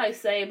 Remember how like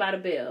Saved by the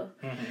Bell?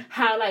 Mm-hmm.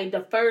 How like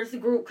the first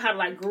group kind of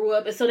like grew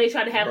up, and so they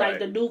tried to have like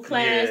the new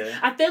class. Yeah.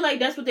 I feel like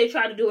that's what they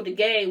tried to do with The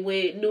Game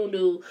with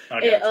Nunu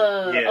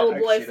and old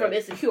boy from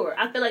Insecure.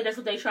 I feel like that's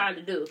what they tried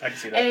to do. I can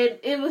see that. And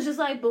it was just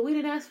like, but we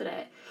didn't ask for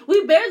that.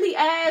 We barely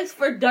asked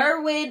for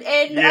Derwin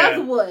and the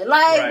other one.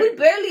 Like we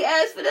barely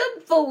asked for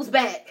them fools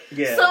back.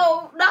 Yeah.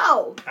 So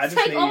no,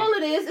 take all of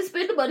this and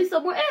spend the money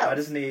somewhere else. I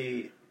just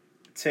need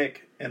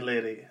Tick and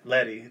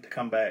Letty to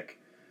come back.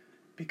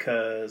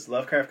 Because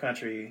Lovecraft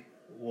Country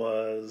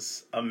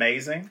was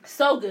amazing.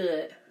 So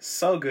good.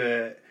 So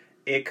good.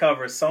 It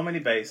covers so many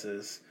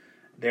bases.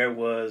 There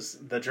was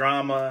the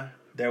drama.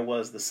 There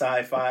was the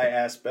sci-fi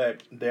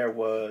aspect. There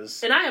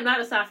was... And I am not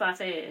a sci-fi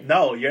fan.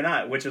 No, you're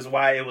not. Which is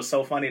why it was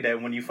so funny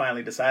that when you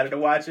finally decided to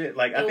watch it,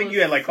 like, I think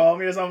you had, like, called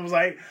me or something. Was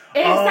like,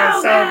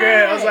 it's so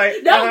good. I was like...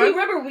 No, we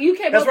remember you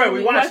came That's up right,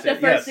 we watched the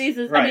first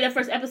season. Right. I mean, the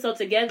first episode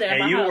together at and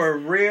my you house. were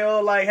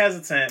real, like,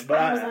 hesitant. But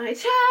I was like,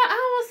 child, I don't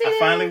want to see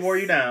this. I finally wore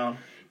you down.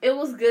 It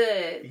was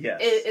good. Yes.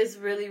 It's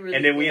really, really good.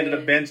 And then we ended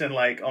up binging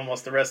like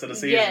almost the rest of the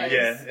season.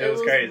 Yes, it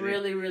was crazy.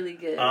 Really, really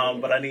good.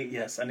 But I need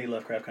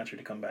Lovecraft Country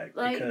to come back.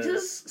 Like, because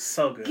just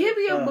so good. Give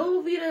me a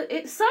movie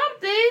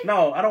something.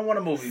 No, I don't want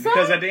a movie.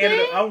 Because at the end of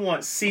it, I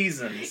want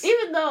seasons.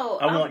 Even though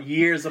I want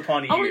years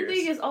upon years. Only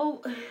thing is,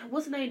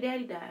 what's his name?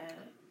 Daddy died.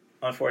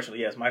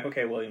 Unfortunately, yes. Michael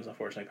K. Williams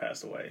unfortunately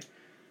passed away.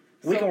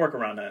 We can work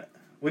around that.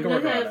 We can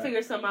work around that.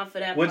 Figure something out for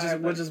that.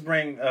 We'll just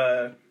bring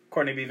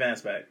Courtney B. Vance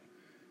back.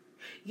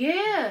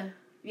 Yeah.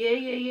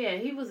 Yeah.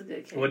 He was a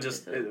good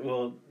character.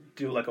 We'll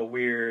do like a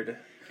weird...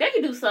 They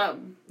could do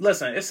something.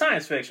 Listen, it's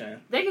science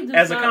fiction. They could do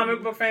As something. a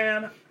comic book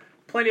fan,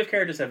 plenty of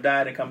characters have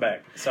died and come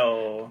back.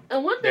 So,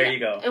 there you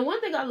go. And one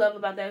thing I love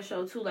about that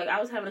show, too, like, I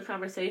was having a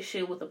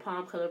conversation with a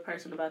palm-colored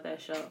person about that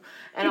show.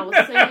 And I was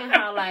saying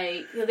how,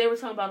 like, they were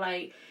talking about,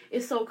 like,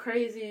 it's so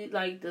crazy,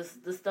 like, the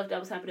stuff that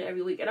was happening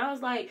every week. And I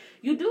was like,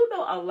 you do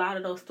know a lot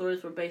of those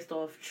stories were based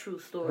off true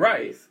stories.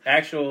 Right.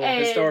 Actual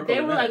historical they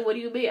were event. like, what do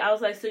you mean? I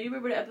was like, so you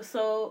remember the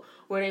episode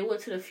where they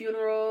went to the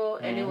funeral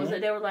and they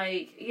were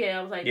like,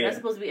 I was like, that's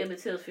supposed to be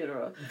Emmett Till's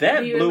funeral.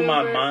 That blew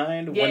my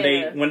mind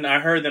when I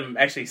heard them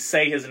actually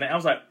say his name. I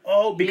was like,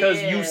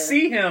 because you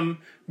see him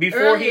before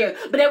earlier,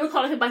 but they were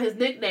calling him by his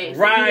nickname,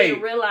 so you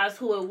didn't realize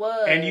who it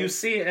was. And you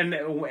see,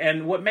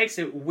 and what makes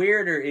it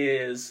weirder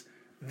is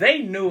they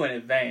knew in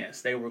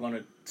advance they were going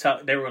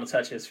to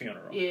touch his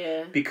funeral.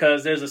 Yeah.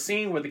 Because there's a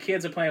scene where the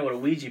kids are playing with a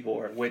Ouija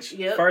board, which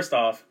first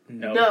off,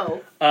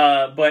 no.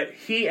 But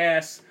he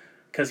asks,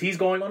 because he's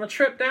going on a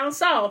trip down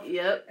south.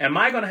 Yep. Am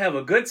I going to have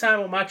a good time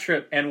on my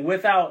trip? And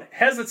without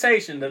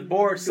hesitation, the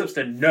board slips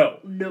to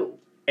no.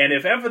 And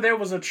if ever there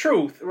was a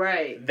truth,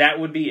 right, that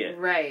would be it.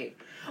 Right.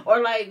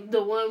 Or like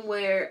the one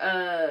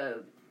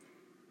where,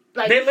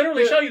 like they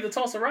literally show you the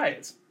Tulsa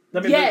riots.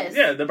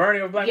 Yes. The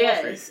burning of Black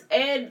Wall Street.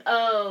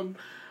 And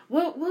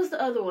what was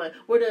the other one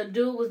where the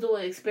dude was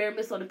doing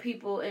experiments on the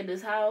people in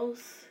his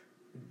house?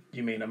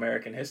 You mean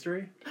American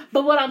history?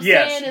 But what I'm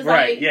saying is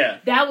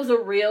that was a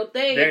real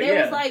thing. They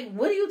was like,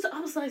 "What are you?" I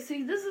was like,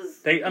 "See, this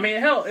is."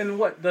 Hell, in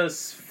what the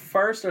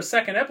first or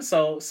second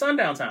episode,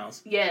 Sundown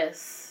Towns.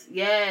 Yes.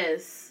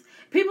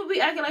 People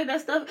be acting like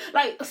that stuff.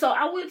 Like, so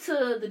I went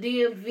to the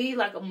DMV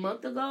like a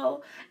month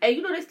ago,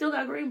 and they still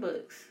got green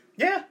books.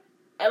 Yeah.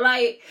 And and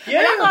I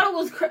thought it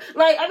was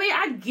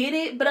I get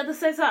it, but at the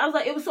same time, I was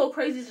like, it was so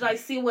crazy to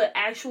see what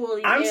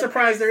actually. I'm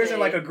surprised there isn't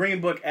like a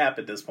Green Book app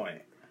at this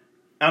point.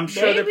 I'm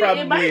sure there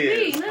probably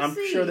is. I'm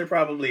sure there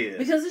probably is.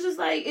 Because it's just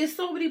like, it's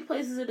so many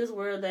places in this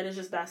world that it's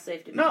just not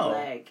safe to be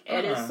black.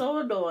 And it's so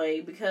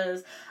annoying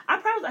because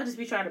I just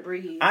be trying to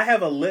breathe. I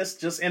have a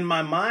list just in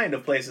my mind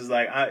of places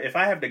like, if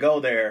I have to go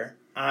there,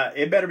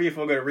 it better be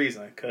for a good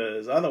reason.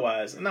 Because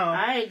otherwise, no.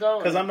 I ain't going.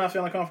 Because I'm not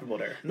feeling comfortable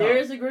there. No. There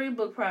is a Green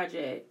Book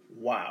Project.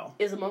 Wow.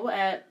 It's a mobile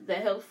app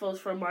that helps folks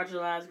from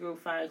marginalized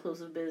groups find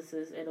inclusive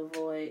businesses and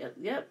avoid.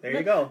 There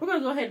you go. We're gonna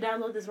go ahead and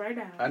download this right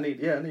now. I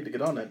need to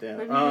get on that then.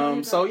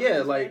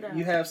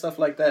 You have stuff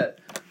like that.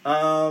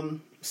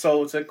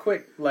 So it's a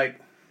quick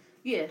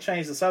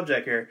change the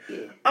subject here.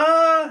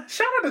 Yeah.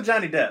 Shout out to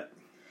Johnny Depp.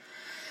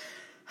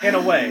 In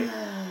a way.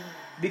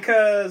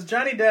 Because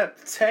Johnny Depp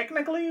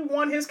technically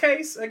won his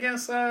case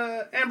against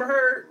Amber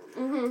Heard.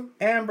 Mm-hmm.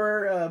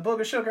 Amber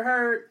Booger Sugar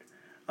Heard.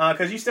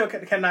 Because you still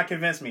cannot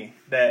convince me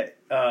that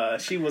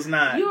she was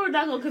not. You are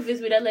not going to convince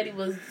me that lady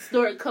was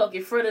snorting coke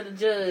in front of the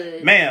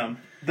judge. Ma'am,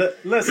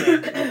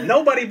 listen,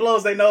 nobody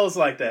blows their nose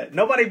like that.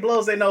 Nobody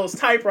blows their nose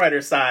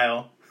typewriter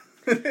style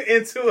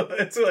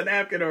into a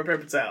napkin or a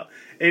paper towel.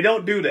 They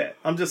don't do that.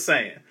 I'm just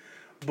saying.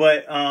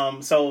 But,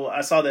 so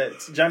I saw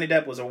that Johnny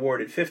Depp was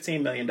awarded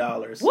 $15 million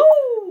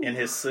in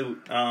his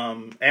suit.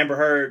 Amber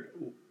Heard,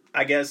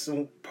 I guess,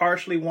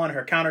 partially won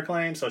her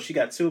counterclaim, so she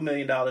got $2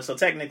 million. So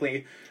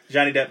technically,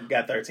 Johnny Depp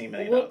got $13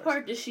 million. What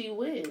part did she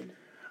win?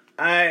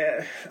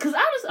 Because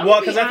I'm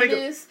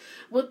honest,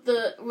 with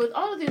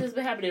all the things that's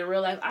been happening in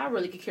real life, I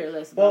really could care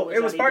less about. Well,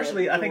 it was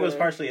partially. I think it was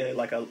partially a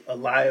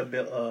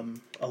liable.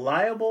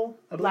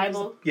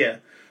 Yeah.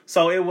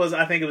 So it was.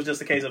 I think it was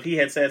just a case of he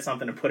had said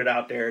something and put it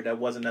out there that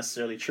wasn't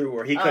necessarily true,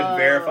 or he couldn't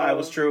verify it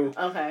was true.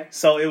 Okay.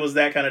 So it was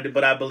that kind of.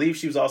 But I believe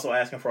she was also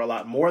asking for a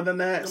lot more than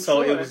that.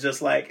 It was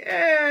just like,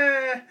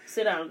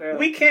 sit down, girl.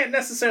 We can't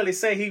necessarily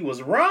say he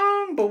was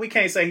wrong, but we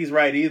can't say he's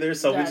right either.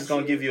 So we're just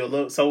gonna give you a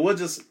little. So we'll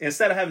just,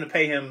 instead of having to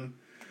pay him.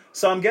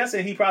 So I'm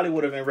guessing he probably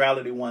would have in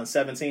reality won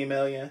 $17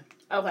 million.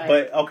 Okay.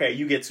 But okay,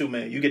 you get $2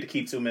 million. You get to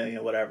keep $2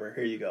 million. Whatever.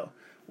 Here you go.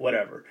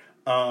 Whatever.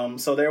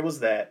 So there was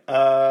that.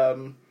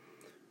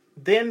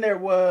 Then there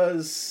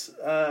was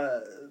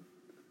we'll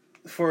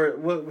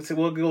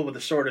go with the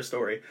shorter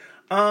story.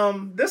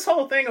 This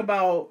whole thing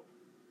about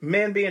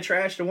men being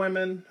trash to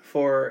women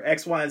for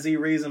X, Y, and Z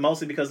reason,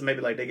 mostly because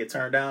maybe like they get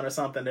turned down or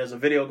something. There's a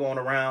video going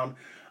around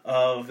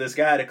of this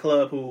guy at a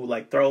club who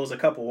like throws a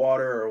cup of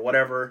water or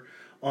whatever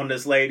on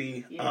this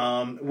lady,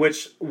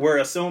 which we're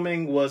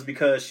assuming was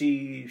because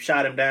she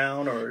shot him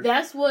down, or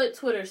that's what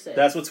Twitter said.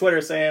 That's what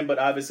Twitter's saying, but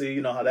obviously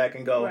you know how that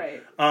can go.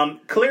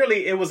 Right.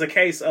 Clearly, it was a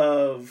case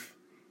of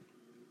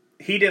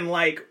he didn't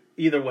like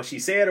either what she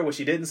said or what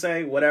she didn't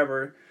say,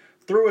 whatever.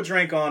 Threw a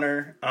drink on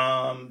her.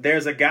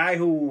 There's a guy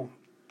who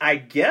I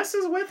guess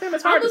is with him.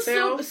 It's hard to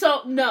tell.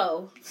 So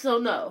no.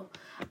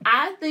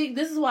 I think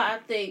this is why I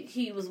think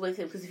he was with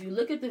him, because if you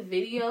look at the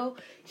video,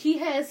 he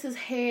has his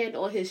hand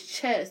on his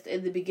chest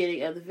in the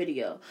beginning of the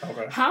video.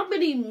 Okay. How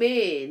many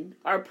men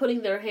are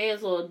putting their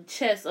hands on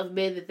chests of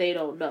men that they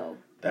don't know?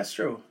 That's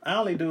true. I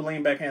only do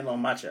lean back hands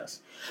on my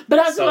chest. But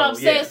that's what I'm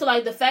saying. Yeah. So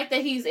like the fact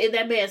that he's in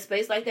that man's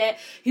space like that,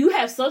 you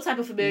have some type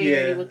of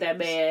familiarity with that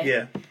man.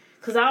 Yeah.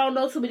 Because I don't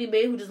know too many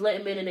men who just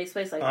let men in their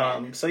space like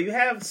that. So you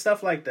have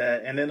stuff like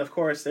that. And then, of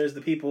course, there's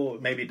the people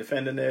maybe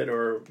defending it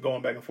or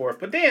going back and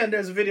forth. But then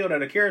there's a video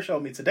that Akira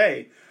showed me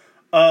today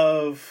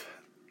of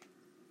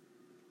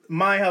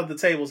how the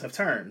tables have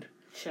turned.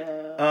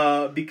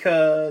 Sure.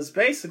 Because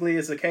basically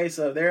it's a case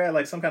of they're at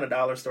like some kind of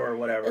dollar store or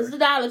whatever. It's a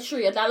Dollar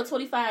Tree,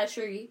 $1.25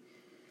 tree.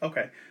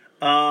 Okay.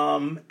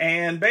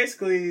 And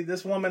basically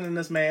this woman and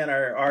this man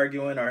are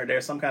arguing, or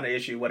there's some kind of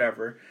issue,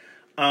 whatever.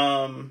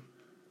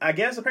 I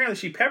guess apparently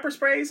she pepper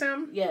sprays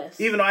him. Yes.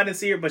 Even though I didn't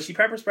see her, but she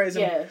pepper sprays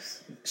him.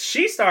 Yes.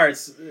 She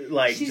starts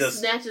she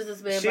snatches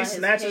this man. She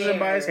snatches him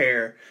by his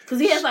hair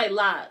because he has like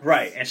locks.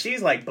 Right, and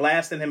she's like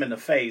blasting him in the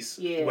face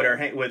with her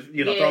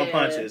throwing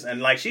punches,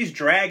 and like she's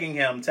dragging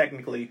him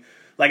technically.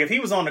 Like if he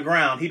was on the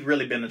ground, he'd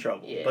really been in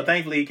trouble. Yeah. But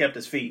thankfully he kept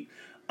his feet.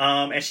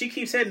 And she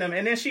keeps hitting him,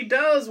 and then she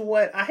does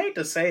what I hate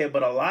to say it,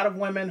 but a lot of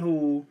women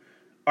who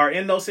are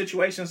in those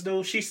situations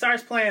do. She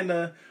starts playing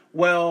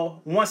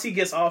once he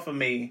gets off of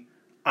me,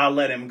 I'll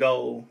let him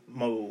go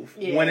move.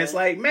 Yeah. When it's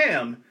like,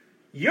 ma'am,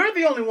 you're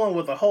the only one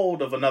with a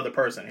hold of another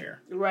person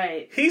here.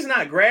 Right. He's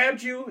not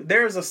grabbed you.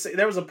 There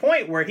was a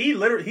point where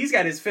he's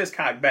got his fist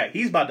cocked back.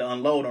 He's about to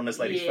unload on this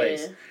lady's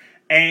face.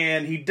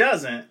 And he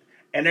doesn't.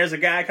 And there's a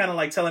guy kind of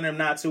like telling him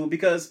not to,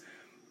 because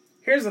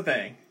here's the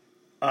thing.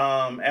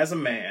 As a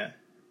man,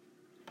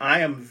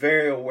 I am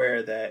very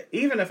aware that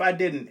even if I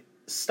didn't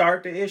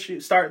start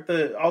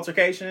the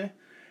altercation,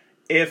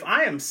 if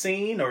I am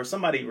seen or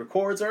somebody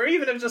records, or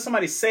even if just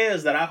somebody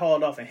says that I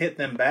hauled off and hit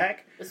them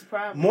back, it's a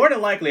problem. More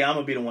than likely I'm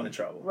gonna be the one in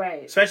trouble.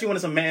 Right. Especially when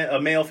it's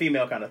a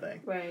male-female kind of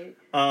thing. Right.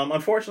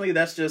 Unfortunately,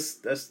 that's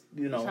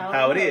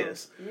how it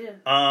is.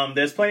 Yeah.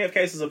 There's plenty of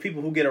cases of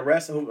people who get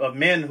arrested, of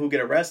men who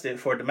get arrested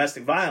for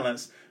domestic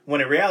violence,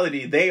 when in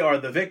reality they are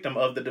the victim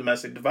of the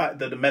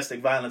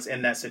domestic violence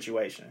in that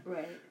situation.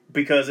 Right.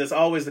 Because it's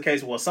always the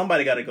case. Well,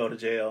 somebody got to go to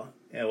jail,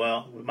 and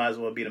well, we might as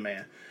well be the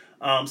man.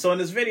 So in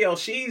this video,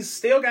 she's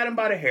still got him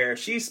by the hair.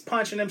 She's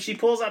punching him. She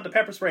pulls out the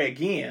pepper spray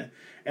again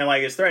and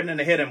like is threatening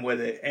to hit him with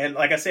it. And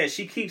like I said,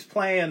 she keeps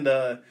playing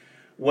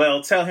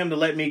tell him to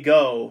let me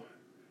go.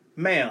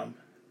 Ma'am,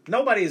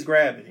 nobody is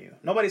grabbing you.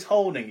 Nobody's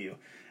holding you.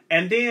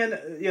 And then,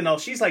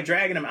 she's like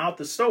dragging him out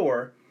the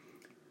store.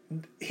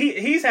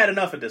 He's had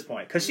enough at this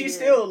point, because she's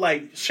still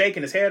like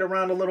shaking his head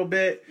around a little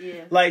bit.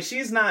 Yeah. Like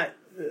she's not,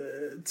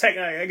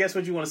 I guess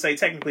what you want to say,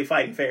 technically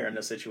fighting fair in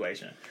this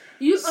situation.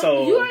 You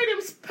already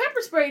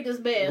pepper sprayed this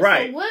man,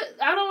 right? So what?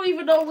 I don't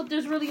even know what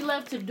there's really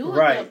left to do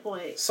at that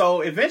point.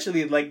 So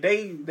eventually, like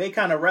they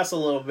kind of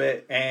wrestle a little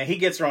bit, and he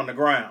gets her on the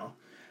ground,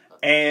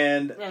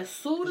 and as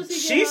soon as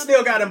she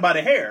still got him by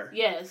the hair.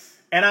 Yes.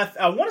 And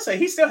I want to say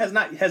he still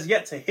has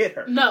yet to hit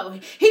her. No,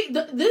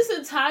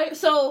 I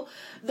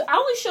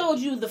only showed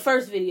you the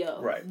first video,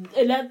 right?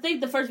 And I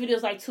think the first video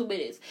is like 2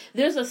 minutes.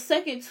 There's a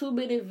second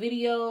 2-minute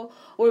video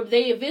where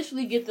they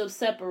eventually get them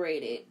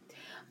separated.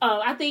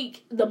 I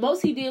think the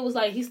most he did was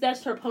like he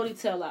snatched her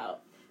ponytail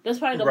out. That's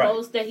probably the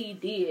most that he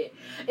did.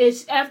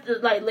 It's after,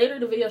 like, later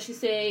in the video, she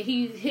said,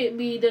 he hit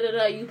me,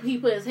 he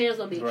put his hands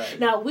on me. Right.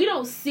 Now, we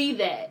don't see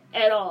that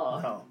at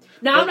all. No.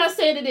 Now, I'm not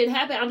saying it didn't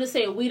happen. I'm just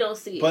saying we don't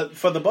see it. But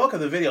for the bulk of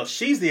the video,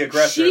 she's the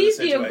aggressor. She's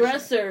the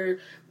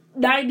aggressor.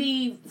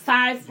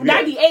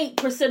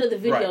 98% of the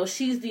video,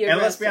 she's the aggressor.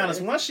 And let's be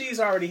honest, once she's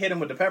already hit him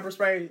with the pepper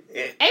spray,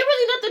 ain't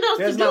really nothing else to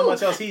do. There's not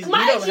much else. He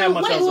doesn't have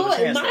much else of a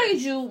chance.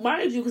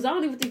 Mind you, because I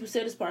don't even think we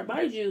said this part.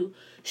 Mind you,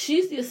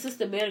 she's the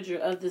assistant manager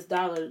of this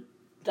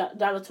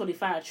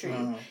 $1.25 tree.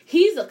 Mm-hmm.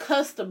 He's a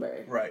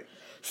customer. Right.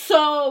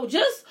 So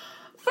just,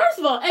 first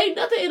of all, ain't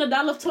nothing in a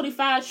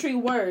 $1.25 tree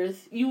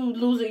worth you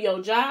losing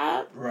your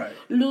job, right?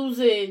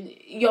 Losing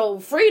your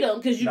freedom,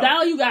 because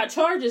now you got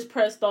charges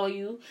pressed on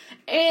you,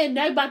 and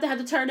they about to have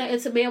to turn that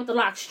into Man with the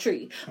Locks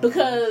tree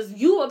because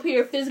you up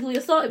here physically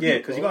assaulting people. Yeah,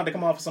 because you're going to have to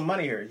come off with some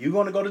money here. You're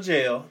going to go to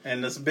jail,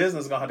 and this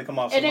business is going to have to come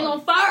off. And they're going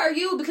to fire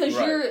you because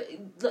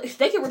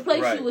they can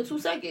replace you in 2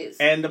 seconds.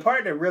 And the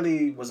part that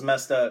really was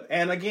messed up,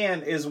 and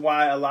again, is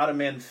why a lot of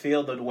men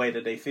feel the way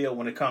that they feel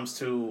when it comes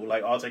to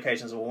like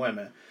altercations with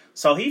women.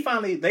 So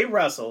they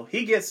wrestle.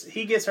 He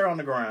gets her on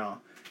the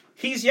ground.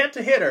 He's yet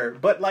to hit her,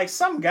 but like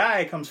some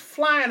guy comes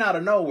flying out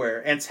of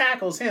nowhere and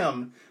tackles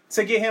him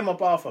to get him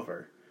up off of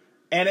her.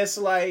 And it's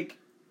like,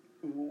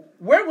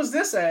 where was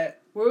this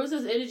at? Where was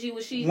his energy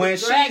when she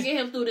was dragging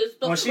him through this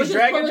store? When she's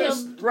dragging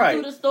him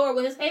through the store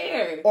with his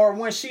hair. Or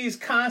when she's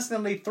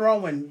constantly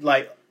throwing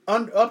like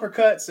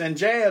uppercuts and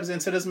jabs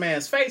into this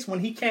man's face when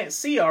he can't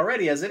see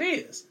already as it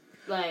is.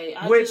 Like,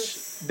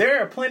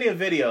 there are plenty of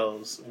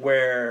videos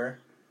where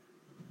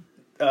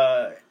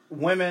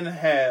women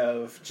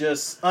have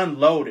just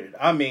unloaded.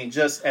 I mean,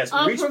 just as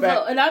reached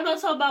back. And I'm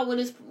not talking about when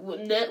it's.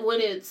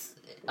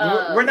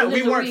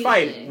 We weren't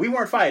fighting. We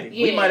weren't fighting.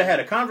 Yeah. We might have had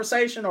a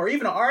conversation or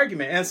even an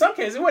argument. And in some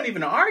cases, it wasn't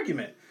even an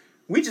argument.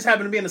 We just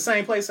happened to be in the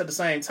same place at the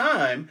same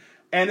time.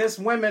 And it's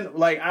women,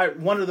 like,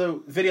 one of the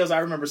videos I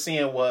remember seeing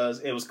it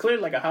was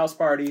clearly like a house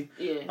party.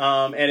 Yeah.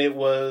 And it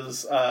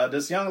was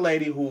this young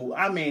lady who,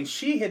 I mean,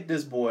 she hit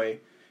this boy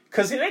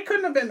because they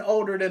couldn't have been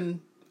older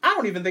than, I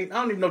don't even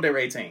know if they were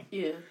 18.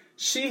 Yeah.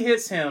 She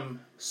hits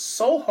him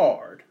so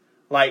hard,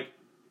 like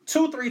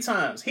 2-3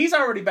 times. He's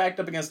already backed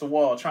up against the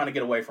wall trying to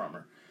get away from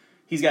her.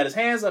 He's got his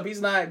hands up. He's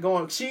not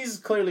going. She's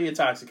clearly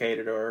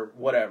intoxicated or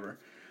whatever.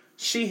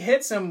 She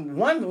hits him.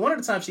 One of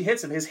the times she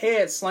hits him, his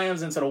head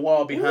slams into the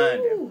wall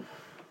behind him.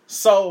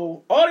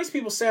 So all these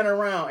people standing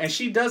around, and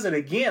she does it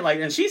again. Like,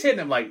 and she's hitting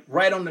him like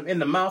right in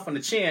the mouth and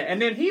the chin,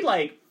 and then he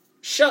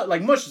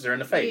mushes her in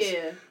the face.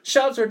 Yeah.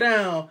 Shoves her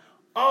down.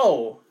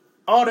 Oh,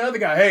 all the other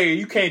guy. Hey,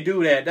 you can't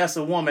do that. That's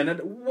a woman.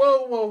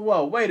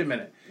 Whoa. Wait a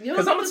minute.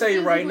 Because I'm gonna tell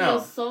you right now.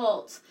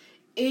 Assault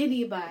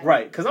anybody.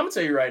 Right. Because I'm gonna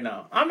tell you right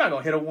now. I'm not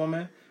gonna hit a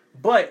woman.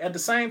 But at the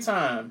same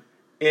time,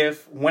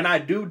 when I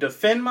do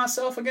defend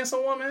myself against a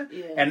woman,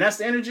 and that's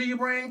the energy you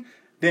bring,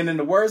 then in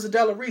the words of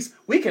Della Reese,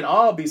 we can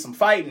all be some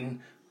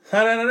fighting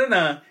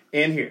in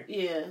here.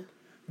 Yeah.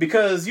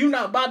 Because you're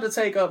not about to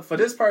take up for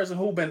this person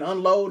who's been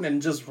unloading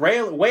and just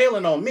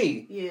wailing on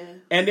me. Yeah.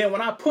 And then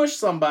when I push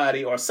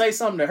somebody or say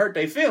something to hurt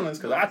their feelings,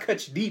 because I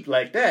cut you deep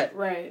like that.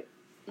 Right.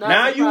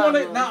 Now you want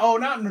to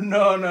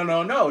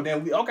no.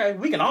 Then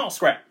we can all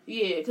scrap.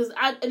 Yeah,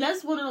 and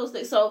that's one of those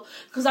things. So,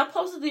 because I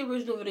posted the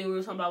original video we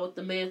were talking about with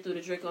the man threw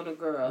the drink on a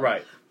girl,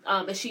 right?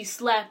 And she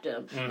slapped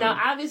him. Mm-hmm. Now,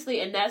 obviously,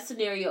 in that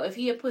scenario, if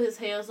he had put his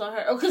hands on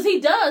her, because he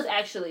does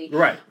actually,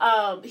 right?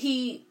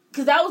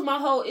 Because that was my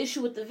whole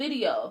issue with the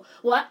video.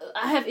 Well,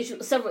 I have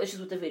several issues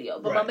with the video.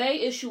 But my main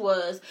issue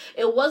was,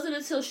 it wasn't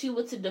until she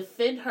went to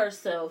defend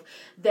herself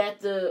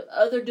that the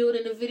other dude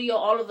in the video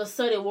all of a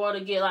sudden wanted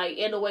to get, like,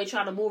 in the way,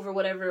 trying to move or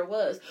whatever it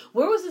was.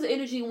 Where was his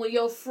energy when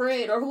your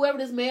friend, or whoever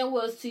this man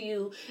was to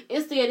you,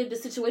 instigated the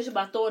situation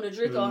by throwing a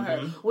drink on her?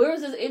 Where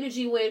was his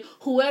energy when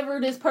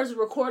whoever this person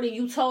recording,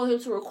 you told him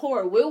to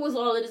record? Where was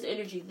all of this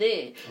energy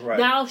then? Right.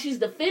 Now she's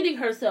defending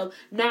herself.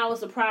 Now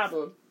it's a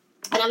problem.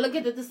 And I look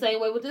at it the same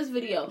way with this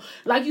video.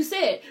 Like you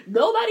said,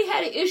 nobody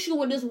had an issue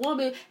when this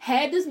woman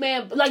had this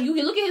man. Like, you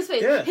can look at his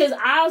face. Yeah. His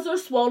eyes are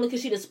swollen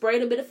because she just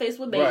sprayed him in the face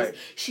with mace. Right.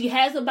 She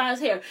has him by his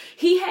hair.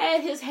 He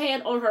had his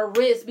hand on her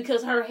wrist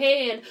because her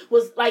hand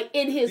was, like,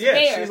 in his hair.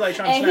 Yeah, she's, like,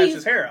 trying to snatch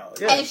his hair out.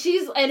 Yeah.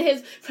 And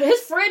his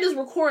friend is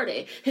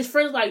recording. His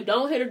friend's like,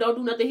 don't hit her, don't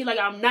do nothing. He's like,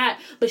 I'm not.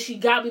 But she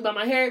got me by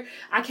my hair.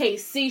 I can't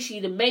see.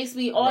 She maced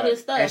me, all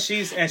this stuff. And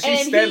she's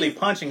steadily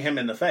punching him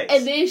in the face.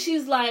 And then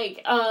she's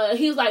like,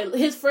 he was like,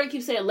 his friend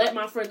keeps saying, let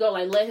my friend go,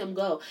 like, let him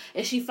go.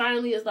 And she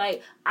finally is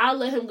like, I'll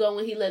let him go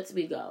when he lets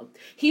me go.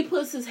 He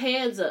puts his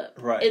hands up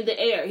in the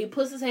air. He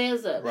puts his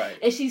hands up. Right.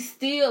 And she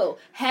still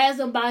has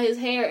him by his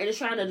hair and is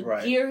trying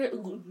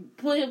to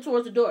put him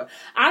towards the door.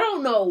 I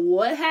don't know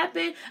what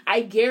happened.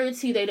 I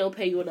guarantee they don't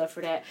pay you enough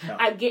for that. No.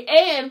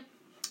 And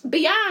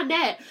beyond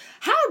that,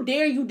 how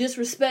dare you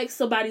disrespect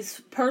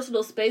somebody's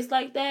personal space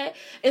like that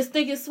and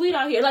think it's sweet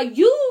out here? Like,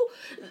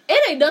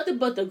 it ain't nothing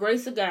but the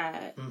grace of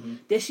God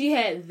that she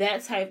did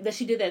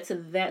that to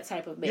that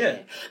type of man. Yeah.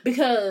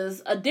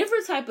 Because a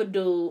different type of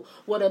dude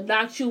would have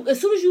knocked you, as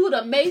soon as you would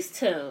have maced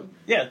him.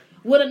 Yeah.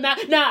 Would have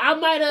not. Now I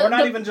might have. Or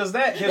not even just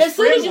that. His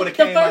friend would have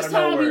came out of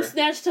nowhere. The first time you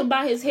snatched him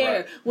by his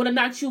hair would have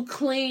knocked you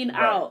clean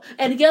out.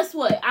 And guess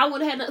what? I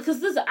would have had, because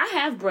listen, I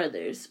have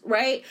brothers,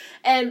 right?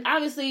 And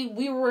obviously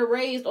we were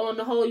raised on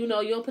the whole, you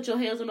don't put your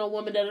hands on no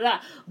woman, da da da.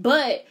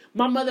 But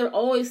my mother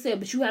always said,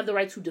 but you have the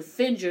right to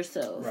defend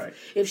yourself. Right.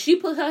 If she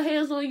put her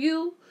hands on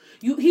you.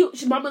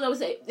 My mother would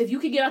say, if you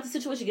can get out the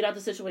situation, get out the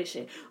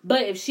situation.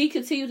 But if she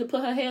continues to put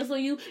her hands on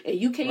you and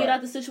you can't get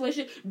out the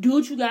situation, do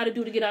what you got to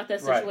do to get out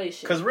that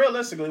situation. Because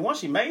realistically, once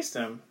she maced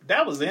him,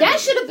 that was the end. That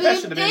should have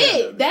been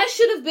it. That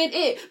should have been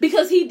it.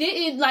 Because he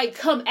didn't, like,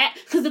 come at...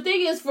 Because the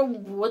thing is,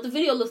 from what the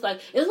video looks like,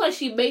 it's like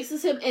she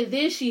maces him and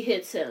then she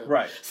hits him.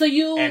 Right. So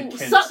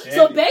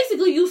so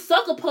basically you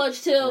sucker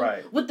punched him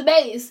with the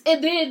mace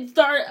and then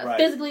start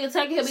physically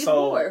attacking him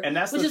before.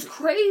 Which is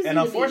crazy. And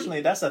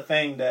unfortunately, that's a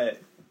thing that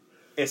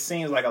it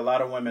seems like a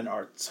lot of women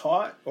are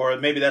taught, or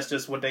maybe that's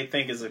just what they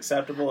think is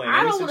acceptable in any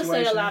situation. I don't want to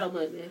say a lot of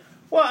women.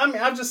 Well, I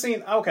mean, I've just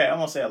seen, I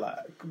won't say a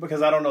lot,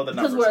 because I don't know the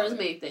numbers. Because words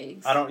make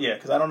things.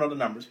 Because I don't know the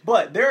numbers.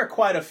 But there are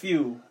quite a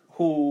few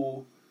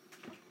who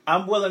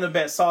I'm willing to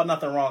bet saw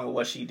nothing wrong with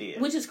what she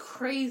did. Which is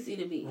crazy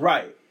to me.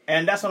 Right.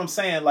 And that's what I'm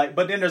saying. Like,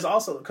 but then there's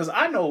also, because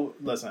I know,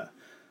 listen,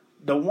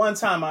 the one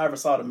time I ever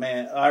saw a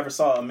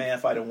man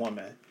fight a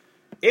woman,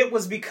 it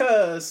was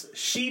because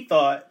she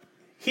thought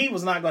he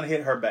was not going to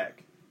hit her back.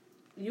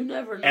 You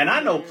never know. And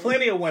I know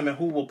plenty of women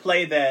who will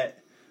play that,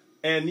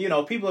 and,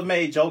 people have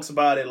made jokes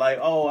about it, like,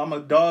 oh, I'm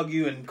going to dog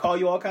you and call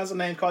you all kinds of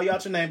names, call you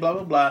out your name, blah,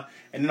 blah, blah,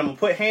 and then I'm going to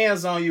put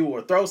hands on you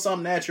or throw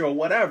something at you or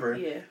whatever.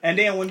 Yeah. And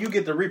then when you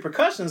get the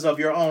repercussions of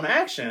your own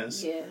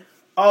actions,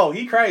 oh,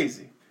 he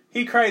crazy.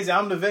 He crazy.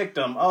 I'm the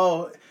victim.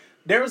 Oh,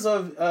 there was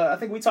I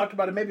think we talked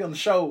about it maybe on the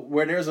show,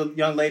 where there's a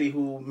young lady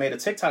who made a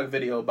TikTok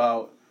video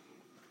about,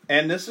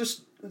 and this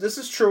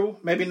is true.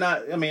 Maybe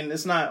not. I mean,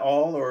 it's not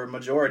all or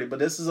majority, but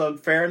this is a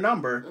fair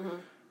number. Mm-hmm.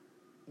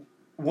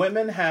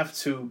 Women have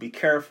to be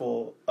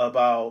careful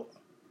about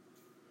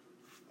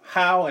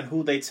how and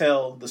who they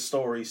tell the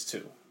stories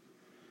to,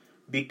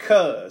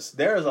 because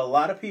there's a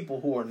lot of people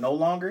who are no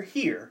longer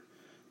here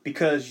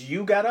because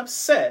you got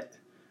upset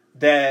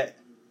that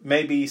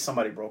maybe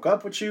somebody broke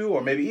up with you,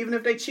 or maybe even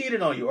if they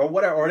cheated on you or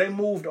whatever, or they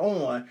moved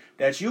on,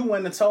 that you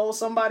went and told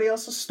somebody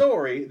else a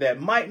story that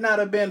might not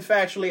have been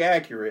factually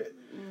accurate.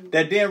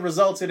 That then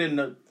resulted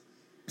in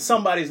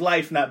somebody's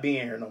life not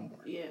being here no more.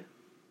 Yeah.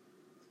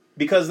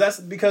 Because let's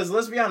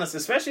be honest,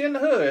 especially in the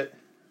hood,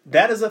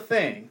 that is a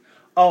thing.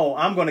 Oh,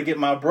 I'm going to get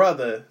my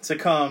brother to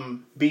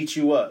come beat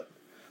you up.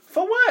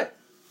 For what?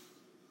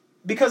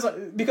 Because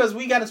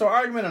we got into an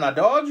argument and I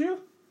dogged you?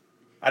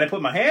 I didn't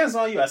put my hands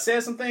on you. I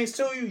said some things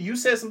to you. You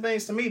said some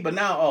things to me. But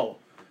now,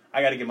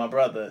 I got to get my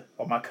brother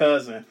or my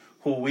cousin,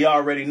 who we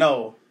already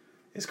know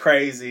is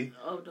crazy.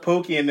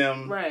 Pookie and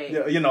them,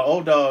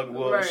 old dog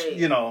will,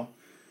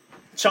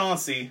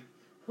 Chauncey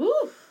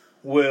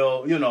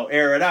will,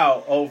 air it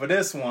out over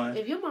this one.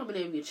 If your mama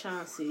named you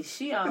Chauncey,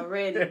 she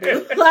already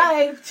do.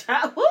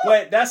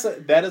 But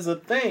that is a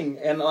thing.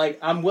 And, like,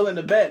 I'm willing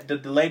to bet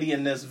that the lady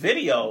in this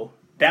video,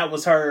 that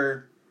was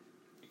her,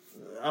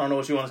 I don't know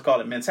what you want to call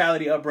it,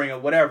 mentality,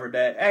 upbringing, whatever,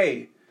 that,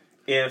 hey,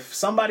 if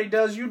somebody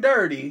does you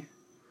dirty,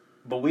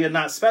 but we are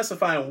not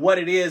specifying what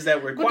it is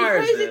that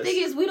requires this. But the crazy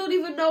thing is, we don't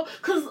even know,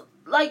 because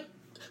I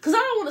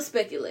don't want to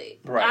speculate.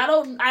 Right.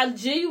 I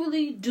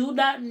genuinely do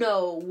not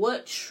know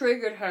what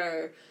triggered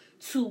her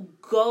to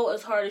go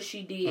as hard as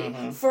she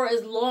did for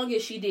as long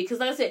as she did. Because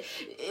like I said,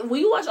 when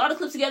you watch all the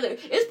clips together,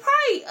 it's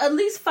probably at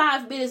least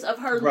 5 minutes of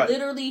her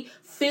literally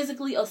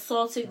physically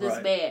assaulting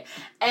this man.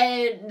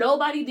 And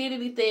nobody did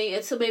anything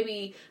until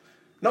maybe...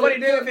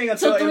 Nobody did anything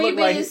until 3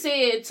 minutes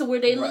in, to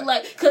where they look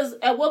like... Because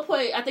at one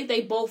point, I think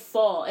they both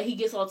fall, and he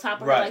gets on top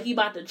of her like he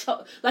about to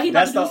choke. Like he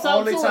about to do something. That's the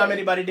only time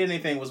anybody did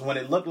anything was when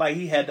it looked like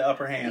he had the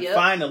upper hand. Yep.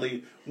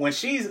 Finally, when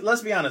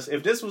let's be honest,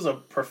 if this was a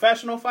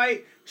professional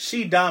fight,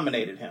 she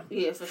dominated him.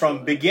 Yeah,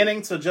 from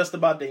beginning to just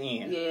about the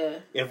end. Yeah.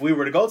 If we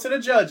were to go to the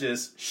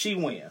judges, she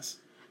wins.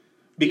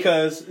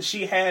 Because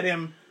she had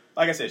him,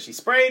 like I said, she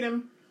sprayed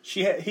him.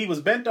 He was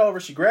bent over.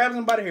 She grabs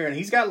him by the hair, and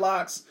he's got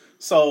locks,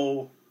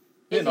 so...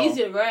 It's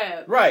easy to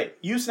grab. Right.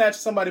 You snatch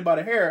somebody by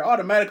the hair,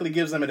 automatically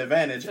gives them an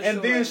advantage.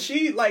 Then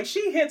she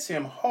hits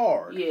him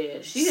hard. Yeah.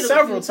 She hit him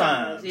several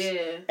times.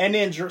 Yeah. And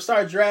then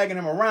start dragging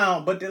him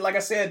around. But then, like I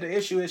said, the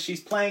issue is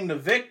she's playing the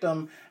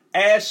victim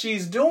as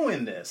she's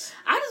doing this.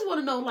 I just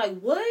want to know, like,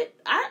 what?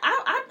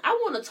 I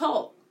want to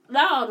talk.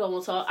 Now I don't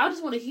want to talk. I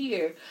just want to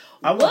hear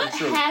what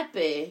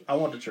happened. I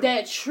want the truth.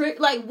 That trick,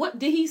 like, what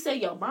did he say?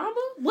 Your mama?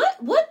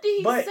 What did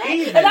he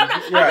say? And I'm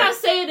not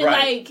saying it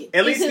like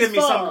at least give me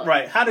some.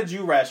 Right? How did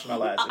you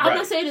rationalize it? I'm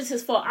not saying it's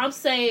his fault. I'm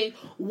saying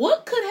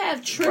what could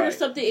have triggered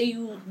something in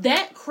you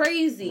that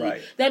crazy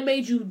that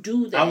made you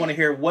do that. I want to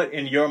hear what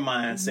in your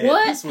mind said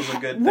this was a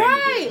good thing.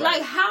 Right?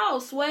 Like how,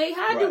 Sway?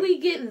 How did we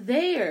get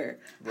there?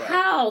 Right.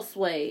 How,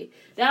 Sway?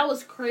 That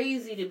was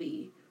crazy to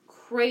me.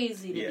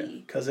 Crazy to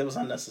me. Because it was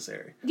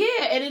unnecessary.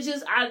 Yeah, and it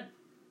just,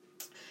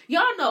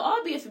 y'all know,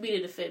 all be it for me to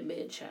defend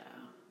men, child.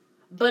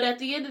 But at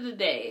the end of the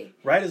day...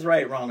 Right is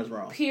right, wrong is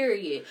wrong.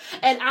 Period.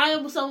 And I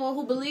am someone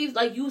who believes,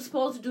 like, you're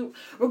supposed to do...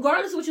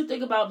 Regardless of what you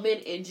think about men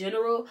in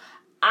general...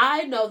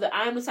 I know that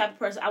I'm the type of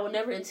person, I would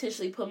never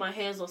intentionally put my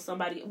hands on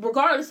somebody,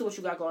 regardless of what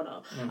you got going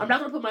on. Mm-hmm. I'm not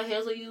going to put my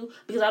hands on you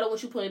because I don't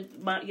want you putting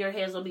your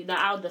hands on me. Now,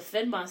 I'll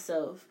defend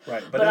myself.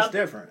 Right, but that's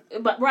different.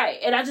 Right,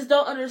 and I just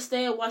don't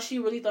understand why she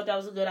really thought that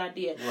was a good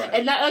idea. Right.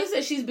 And like I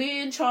said, she's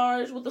being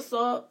charged with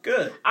assault.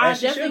 Good. I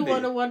definitely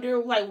want to wonder,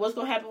 like, what's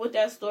going to happen with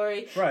that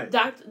story. Right.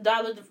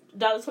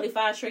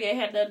 $25 Trick ain't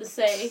had nothing to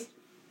say.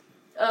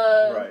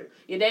 Right.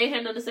 Yeah, they ain't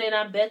had nothing to say, and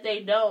I bet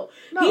they don't.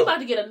 No. He about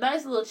to get a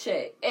nice little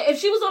check. If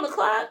she was on the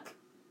clock...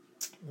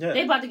 Yeah.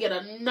 They about to get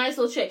a nice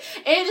little check,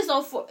 and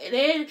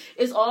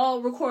it's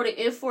all recorded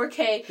in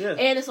 4K,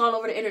 and it's all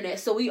over the internet,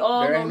 so we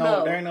all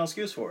know. There ain't no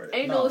excuse for it.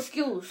 Ain't no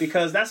excuse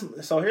because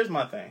here's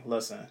my thing.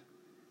 Listen,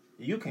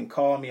 you can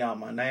call me out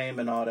my name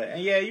and all that,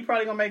 and yeah, you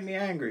probably gonna make me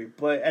angry,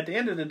 but at the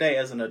end of the day,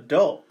 as an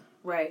adult,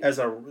 right, as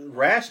a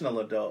rational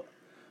adult,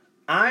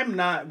 I'm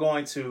not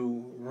going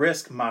to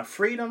risk my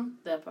freedom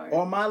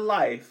or my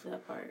life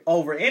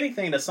over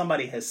anything that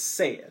somebody has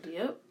said.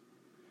 Yep.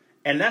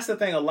 And that's the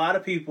thing a lot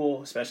of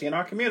people, especially in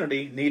our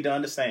community, need to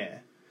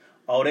understand.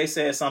 Oh, they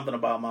said something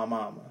about my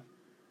mama.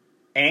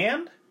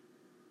 And?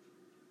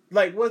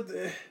 Like, what?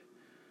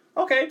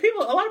 Okay,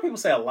 a lot of people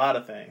say a lot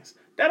of things.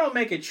 That don't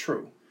make it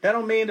true. That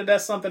don't mean that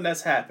that's something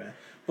that's happened.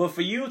 But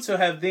for you to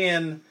have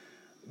then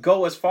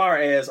go as far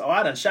as, oh,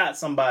 I done shot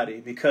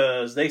somebody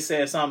because they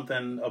said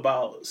something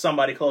about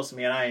somebody close to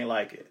me and I ain't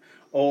like it.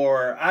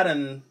 Or I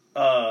done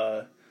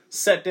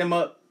set them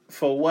up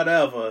for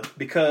whatever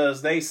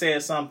because they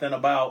said something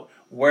about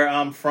where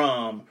I'm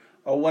from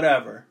or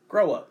whatever.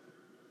 Grow up.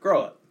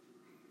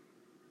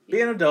 Be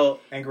an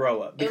adult and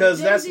grow up.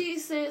 Because that's... Jay-Z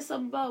said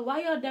something about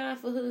why y'all dying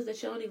for hoods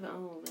that you don't even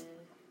own, man.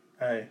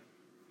 Hey.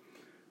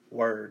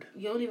 Word.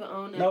 You don't even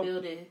own that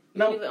building. You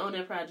don't even own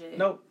that project.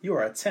 Nope. You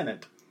are a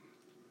tenant.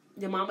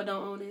 Your mama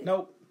don't own it?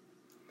 Nope.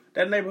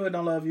 That neighborhood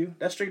don't love you.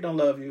 That street don't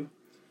love you.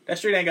 That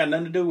street ain't got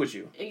nothing to do with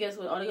you. And guess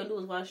what? All they're going to do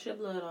is wash your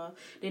blood off.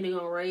 Then they're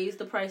going to raise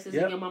the prices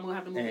and your mama going to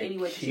have to move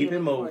anyway. Keep it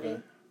moving.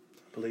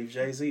 I believe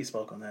Jay-Z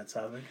spoke on that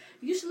topic.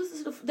 You should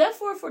listen to that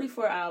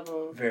 444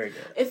 album. Very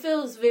good. It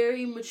feels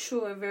very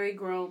mature, very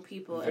grown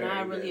people, and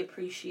I really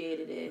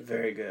appreciated it.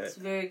 Very good. It's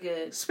very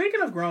good.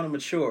 Speaking of grown and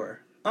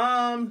mature,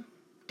 D.L.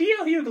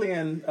 Hughley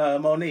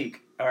and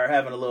Monique are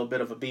having a little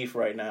bit of a beef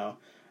right now.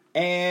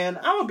 And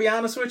I'm going to be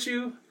honest with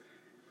you,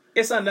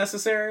 it's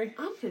unnecessary.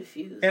 I'm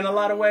confused. In a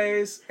lot of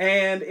ways.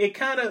 And it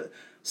kind of...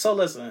 So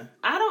listen.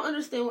 I don't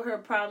understand what her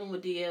problem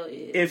with DL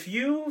is. If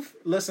you've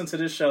listened to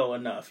this show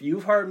enough,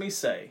 you've heard me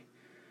say,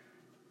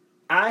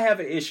 I have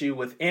an issue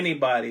with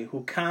anybody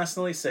who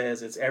constantly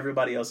says it's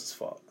everybody else's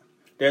fault.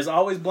 There's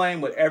always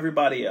blame with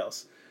everybody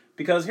else.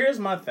 Because here's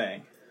my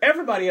thing.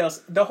 Everybody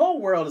else, the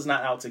whole world is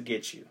not out to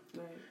get you.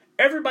 Right.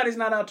 Everybody's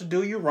not out to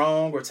do you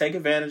wrong or take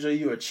advantage of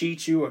you or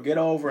cheat you or get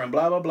over and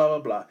blah, blah, blah, blah,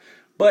 blah.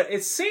 But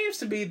it seems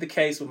to be the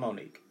case with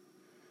Monique.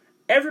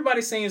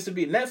 Everybody seems to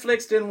be...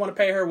 Netflix didn't want to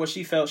pay her what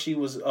she felt she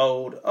was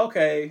owed.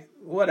 Okay,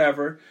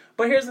 whatever.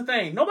 But here's the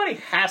thing. Nobody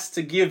has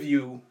to give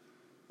you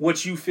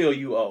what you feel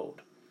you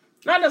owed.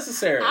 Not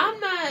necessarily.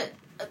 I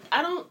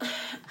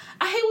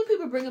hate when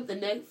people bring up the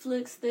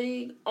Netflix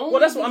thing. Only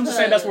Well, that's what I'm just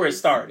saying. That's where it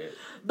started.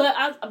 But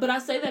I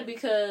say that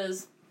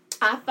because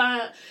I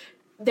find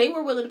they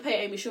were willing to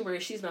pay Amy Schumer,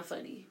 and she's not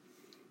funny.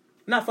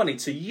 Not funny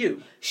to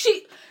you.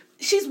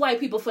 She's white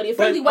people funny. And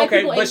frankly, white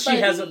people ain't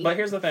funny. But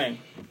here's the thing.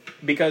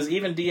 Because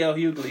even D.L.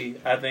 Hughley,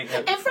 I think...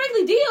 And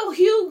frankly, D.L.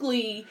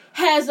 Hughley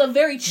has a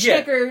very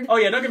checkered... Yeah. Oh,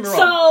 yeah, don't get me wrong.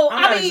 So,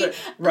 I mean...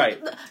 Right.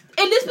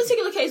 In this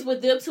particular case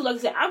with them, too, like I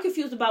said, I'm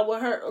confused about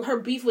what her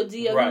beef with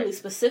D.L. Hughley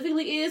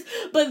specifically is.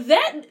 But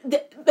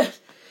that...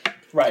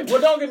 Right.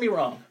 Well, don't get me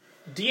wrong.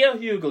 D.L.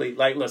 Hughley,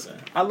 like, listen,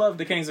 I love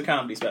the Kings of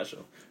Comedy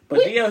special.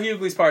 But D.L.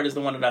 Hughley's part is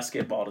the one that I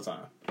skip all the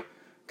time.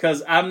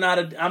 Because I'm not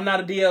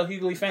a D.L.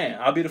 Hughley fan.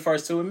 I'll be the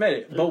first to admit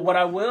it. But what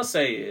I will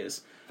say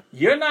is,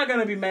 you're not going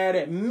to be mad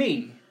at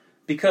me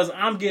because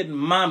I'm getting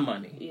my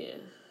money. Yeah.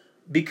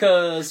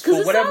 Because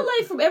it sounds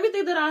like, from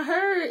everything that I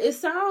heard, it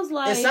sounds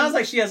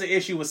like she has an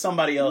issue with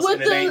somebody else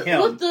and it ain't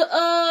him.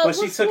 But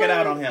she took it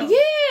out on him.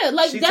 Yeah,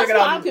 like that's why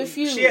I'm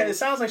confused. It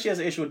sounds like she has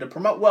an issue with the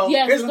promoter. Well,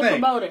 here's the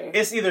thing. Promoter.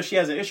 It's either she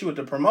has an issue with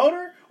the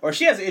promoter or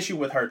she has an issue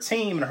with her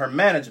team and her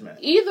management.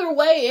 Either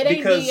way, it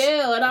ain't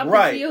DL, and I'm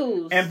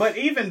confused. But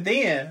even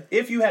then,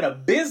 if you had a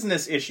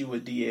business issue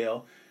with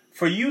DL,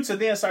 for you to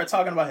then start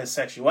talking about his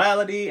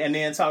sexuality and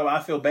then talk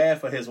about I feel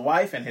bad for his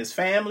wife and his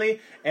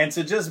family and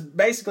to just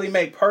basically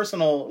make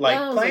personal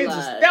claims,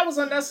 that was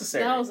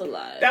unnecessary. That was a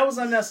lie. That was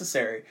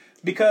unnecessary.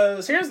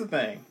 Because here's the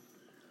thing.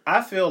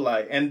 I feel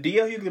like, and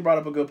D.L. Hughley brought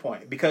up a good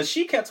point, because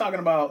she kept talking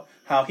about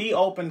how he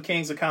opened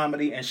Kings of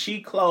Comedy and she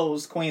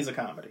closed Queens of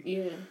Comedy.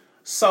 Yeah.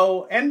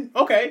 So, and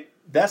okay,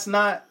 that's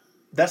not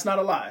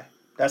a lie.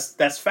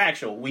 That's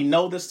factual. We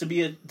know this to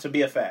be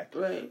a fact.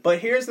 Right. But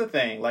here's the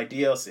thing, like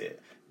DL said.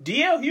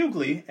 D.L.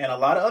 Hughley and a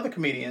lot of other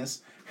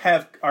comedians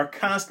are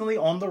constantly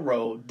on the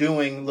road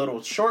doing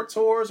little short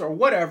tours or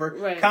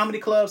whatever, comedy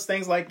clubs,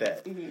 things like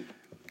that. Mm-hmm.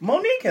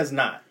 Monique has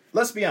not.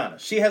 Let's be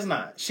honest. She has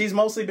not. She's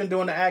mostly been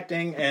doing the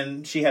acting,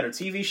 and she had her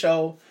TV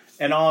show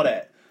and all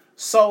that.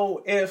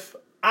 So if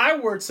I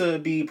were to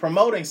be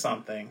promoting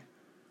something,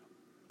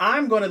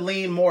 I'm going to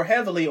lean more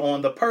heavily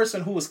on the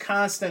person who is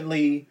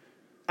constantly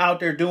out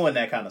there doing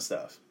that kind of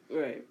stuff.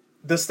 Right.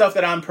 The stuff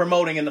that I'm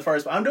promoting in the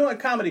first place. I'm doing a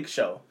comedy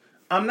show.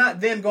 I'm not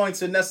then going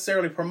to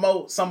necessarily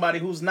promote somebody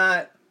who's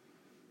not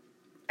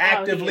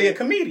actively a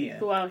comedian.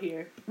 Who out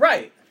here.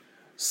 Right.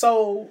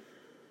 So,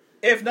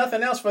 if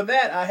nothing else for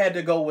that, I had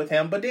to go with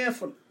him. But then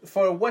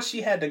for what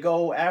she had to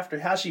go after,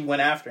 how she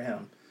went after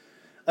him.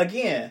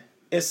 Again,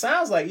 it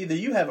sounds like either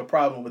you have a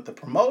problem with the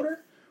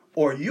promoter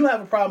or you have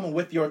a problem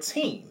with your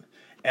team.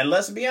 And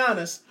let's be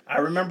honest, I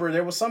remember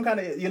there was some kind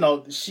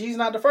of, she's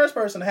not the first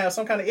person to have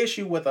some kind of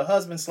issue with a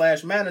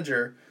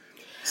husband/manager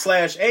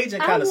 /agent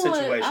kind of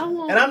situation.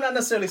 And I'm not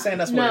necessarily saying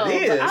that's what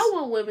it is. But I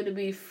want women to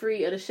be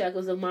free of the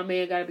shackles of my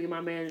man gotta be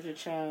my manager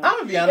child. I'm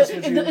gonna be honest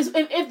with you.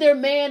 If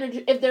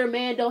their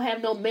man don't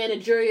have no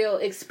managerial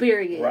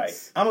experience.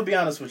 Right. I'm gonna be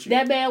honest with you.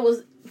 That man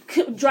was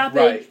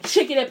dropping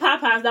chicken at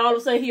Popeyes, now all of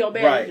a sudden he your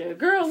manager. Right.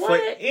 Girl, what?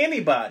 For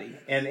anybody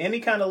in any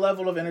kind of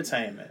level of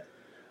entertainment,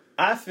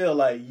 I feel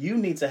like you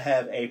need to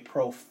have a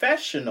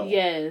professional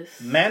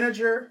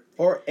manager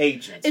or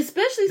agent.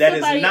 Especially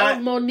somebody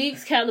of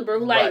Monique's caliber.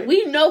 Like,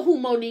 we know who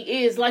Monique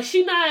is. Like,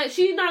 she's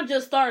not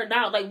just starting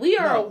out. Like, we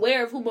are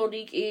aware of who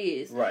Monique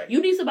is. Right. You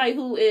need somebody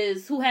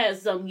who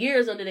has some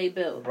years under their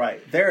belt. Right.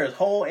 There is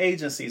whole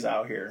agencies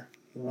out here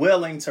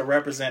willing to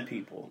represent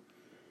people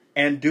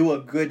and do a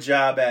good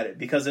job at it.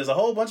 Because there's a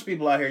whole bunch of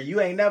people out here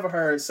you ain't never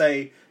heard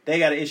say they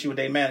got an issue with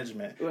their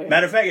management. Right.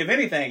 Matter of fact, if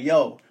anything,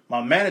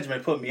 my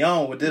management put me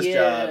on with this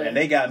job and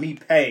they got me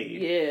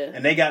paid. Yeah.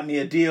 And they got me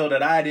a deal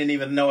that I didn't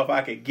even know if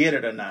I could get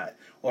it or not.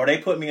 Or they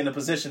put me in a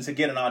position to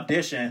get an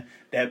audition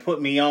that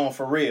put me on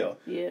for real.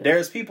 Yeah.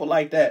 There's people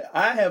like that.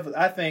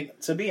 I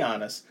think, to be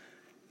honest,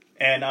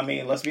 and I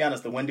mean, let's be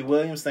honest, the Wendy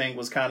Williams thing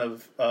was kind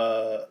of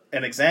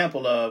an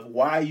example of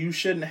why you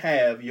shouldn't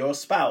have your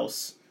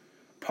spouse,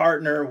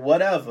 partner,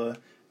 whatever,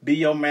 be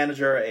your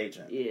manager or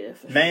agent. Yeah.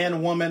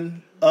 Man,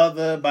 woman,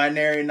 other,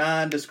 binary,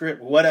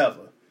 nondescript,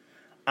 whatever.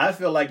 I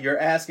feel like you're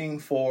asking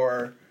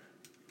for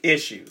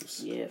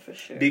issues. Yeah, for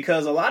sure.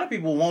 Because a lot of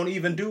people won't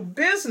even do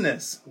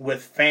business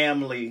with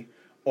family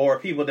or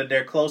people that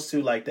they're close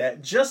to like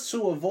that just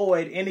to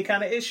avoid any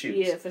kind of issues.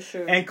 Yeah, for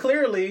sure. And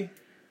clearly,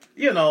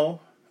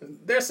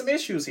 there's some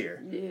issues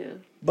here. Yeah.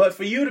 But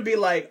for you to be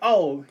like,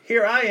 oh,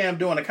 here I am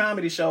doing a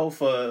comedy show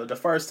for the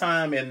first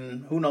time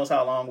in who knows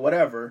how long,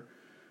 whatever.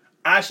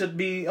 I should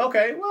be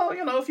okay. Well,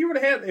 if you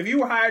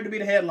were hired to be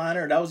the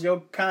headliner, that was your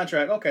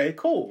contract. Okay,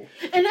 cool.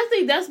 And I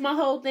think that's my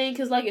whole thing.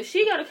 Because if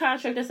she got a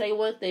contract that say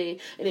one thing,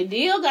 and the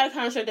deal got a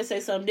contract that say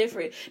something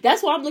different,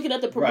 that's why I'm looking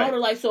at the promoter.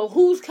 Like, so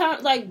who's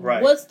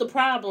what's the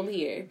problem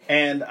here?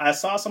 And I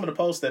saw some of the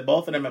posts that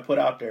both of them had put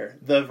out there.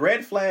 The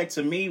red flag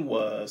to me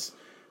was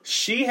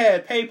she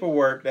had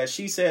paperwork that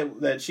she said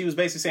that she was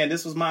basically saying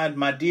this was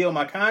my deal,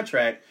 my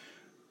contract,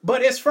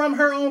 but it's from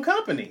her own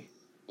company.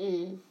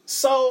 Mm.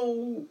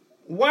 So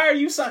why are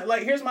you signing?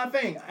 Like, here's my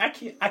thing. I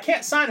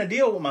can't sign a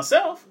deal with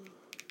myself.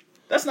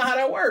 That's not how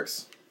that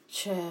works.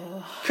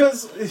 Chill.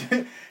 Because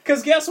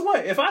guess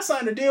what? If I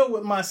sign a deal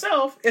with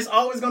myself, it's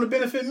always going to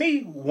benefit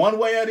me one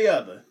way or the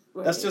other.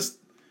 Right. That's just,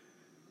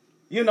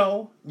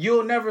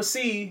 you'll never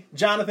see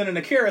Jonathan and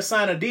Akira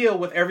sign a deal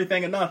with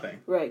everything and nothing.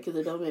 Right, because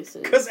it don't make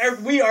sense. Because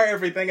we are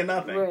everything and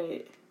nothing.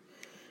 Right.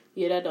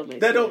 Yeah, that don't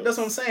make sense. That's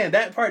what I'm saying.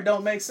 That part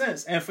don't make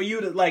sense. And for you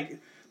to,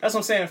 that's what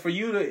I'm saying. For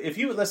you to, if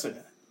you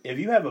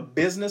have a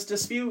business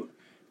dispute,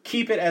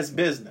 keep it as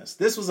business.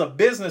 This was a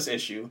business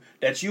issue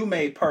that you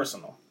made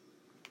personal.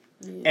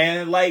 Yeah.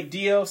 And like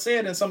DL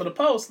said in some of the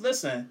posts,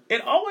 listen,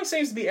 it always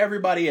seems to be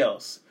everybody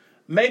else.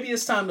 Maybe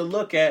it's time to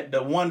look at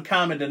the one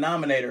common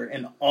denominator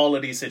in all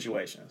of these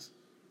situations.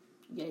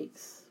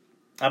 Yikes.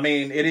 I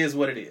mean, it is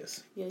what it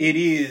is. Yikes. It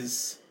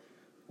is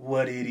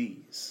what it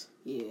is.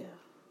 Yeah.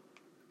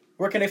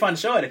 Where can they find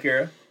the show at,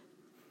 Akira?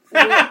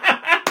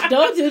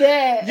 Don't do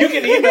that. You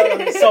can email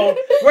them. So,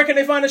 where can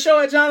they find the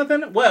show at,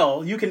 Jonathan?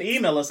 Well, you can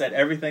email us at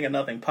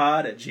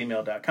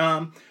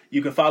everythingandnothingpod@gmail.com.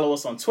 You can follow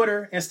us on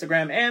Twitter,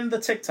 Instagram, and the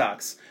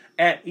TikToks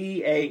at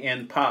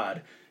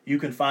EANPod. You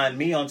can find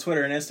me on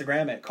Twitter and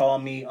Instagram at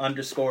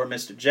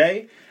callme_Mr.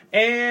 J.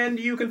 And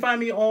you can find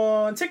me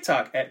on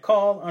TikTok at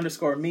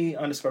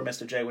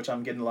call_me_Mr. J, which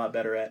I'm getting a lot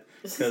better at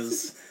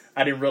because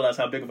I didn't realize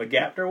how big of a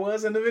gap there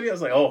was in the video. I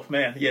was like, oh,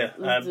 man, yeah,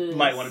 I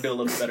might want to do a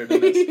little bit better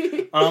than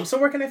this. So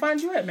where can they find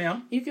you at,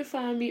 ma'am? You can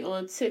find me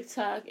on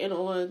TikTok and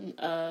on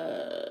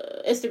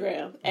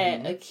Instagram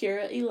at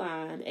Akira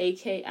Elan,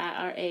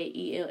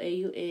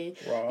 AKIRAELAUN.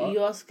 Raw.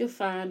 You also can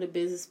find the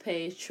business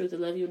page, Truth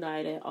and Love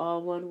United,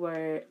 all one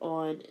word,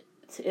 on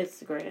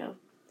Instagram.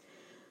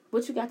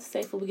 What you got to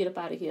say before we get up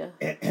out of here?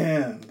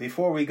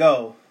 Before we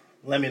go,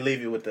 let me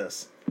leave you with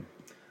this.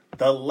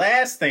 The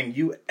last thing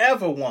you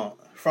ever want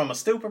from a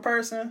stupid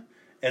person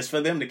is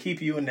for them to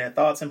keep you in their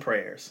thoughts and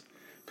prayers.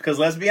 Because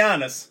let's be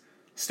honest,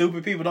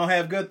 stupid people don't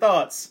have good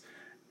thoughts.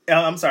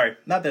 I'm sorry,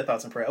 not their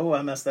thoughts and prayers. Oh,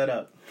 I messed that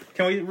up.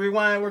 Can we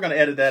rewind? We're going to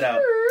edit that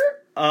out.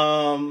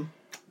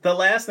 The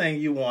last thing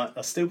you want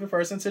a stupid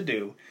person to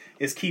do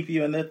is keep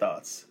you in their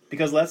thoughts.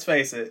 Because let's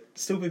face it,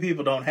 stupid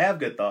people don't have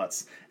good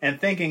thoughts,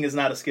 and thinking is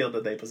not a skill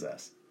that they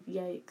possess.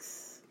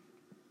 Yikes.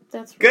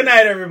 That's rude. Good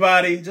night,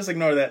 everybody. Just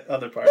ignore that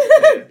other part.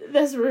 Yeah.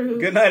 That's rude.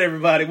 Good night,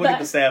 everybody. We'll get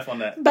the staff on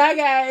that. Bye,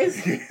 guys.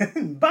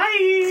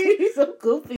 Bye. He's so goofy.